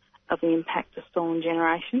think of the impact of stolen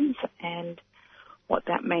generations and what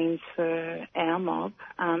that means for our mob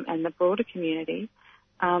and the broader community,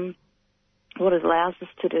 what it allows us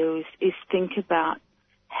to do is think about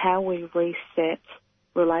how we reset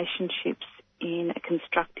relationships in a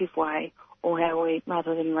constructive way, or how we,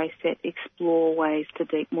 rather than reset, explore ways to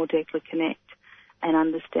more deeply connect and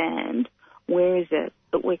understand where is it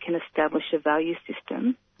that we can establish a value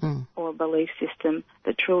system or a belief system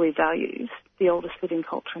that truly values the oldest living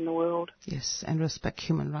culture in the world. Yes, and respect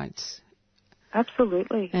human rights.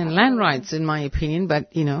 Absolutely. And land rights, in my opinion,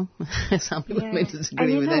 but, you know, some people may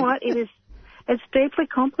disagree with that. And you know what? It's deeply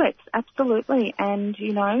complex, absolutely. And,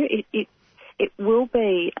 you know, it will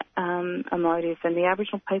be a motive, and the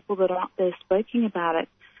Aboriginal people that are up there speaking about it,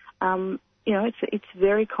 you know, it's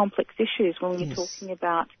very complex issues when we're talking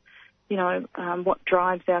about, you know, what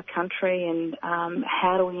drives our country and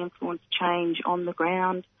how do we influence change on the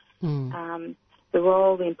ground, the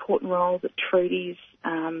important role that treaties,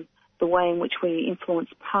 the way in which we influence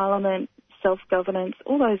Parliament, self-governance,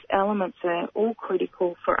 all those elements are all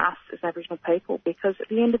critical for us as Aboriginal people, because at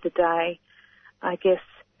the end of the day, I guess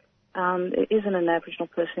there isn't an Aboriginal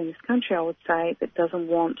person in this country, I would say, that doesn't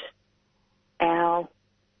want our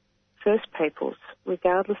First Peoples,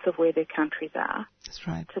 regardless of where their countries are, that's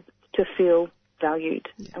right, to feel valued,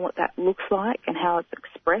 and what that looks like and how it's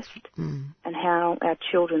expressed and how our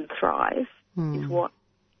children thrive is what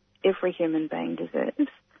every human being deserves.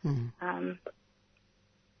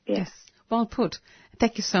 Yes, well put.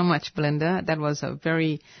 Thank you so much, Belinda. That was a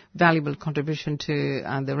very valuable contribution to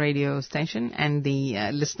the radio station and the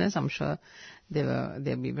listeners. I'm sure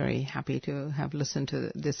they'll be very happy to have listened to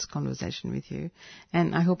this conversation with you.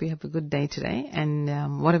 And I hope you have a good day today,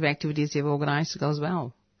 and whatever activities you've organized goes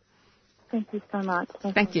well. Thank you so much.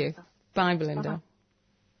 Thank you. Bye, Belinda. Bye-bye.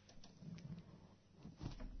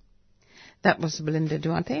 That was Belinda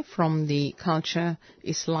Duarte from the Culture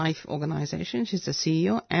is Life organization. She's the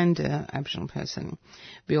CEO and Aboriginal person.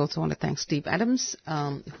 We also want to thank Steve Adams,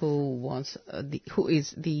 who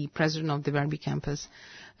is the president of the Werribee campus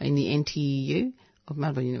in the NTU of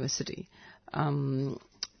Melbourne University. And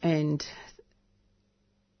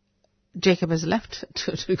Jacob has left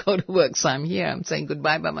to go to work, so I'm here. I'm saying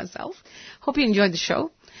goodbye by myself. Hope you enjoyed the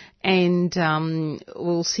show, and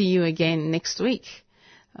we'll see you again next week.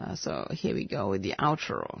 So here we go with the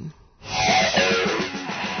outro.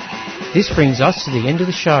 This brings us to the end of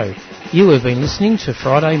the show. You have been listening to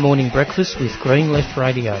Friday Morning Breakfast with Green Left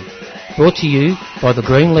Radio, brought to you by the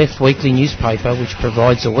Green Left weekly newspaper, which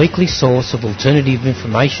provides a weekly source of alternative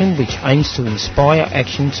information which aims to inspire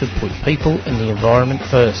action to put people and the environment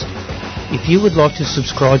first. If you would like to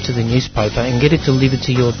subscribe to the newspaper and get it delivered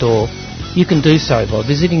to your door, you can do so by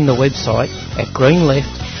visiting the website at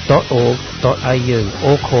greenleft.org.au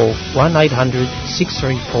or call 1800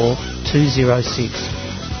 634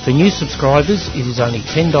 206. For new subscribers, it is only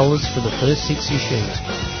 $10 for the first 6 issues.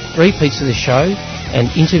 Repeats of the show and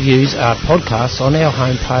interviews are podcasts on our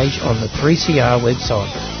homepage on the 3CR website.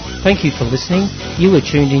 Thank you for listening. You are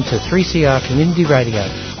tuned into 3CR Community Radio,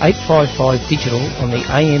 855 digital on the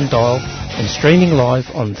AM dial and streaming live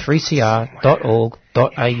on 3cr.org.au.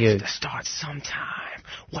 To start sometime.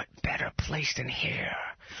 What better place than here?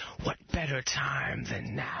 What better time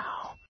than now?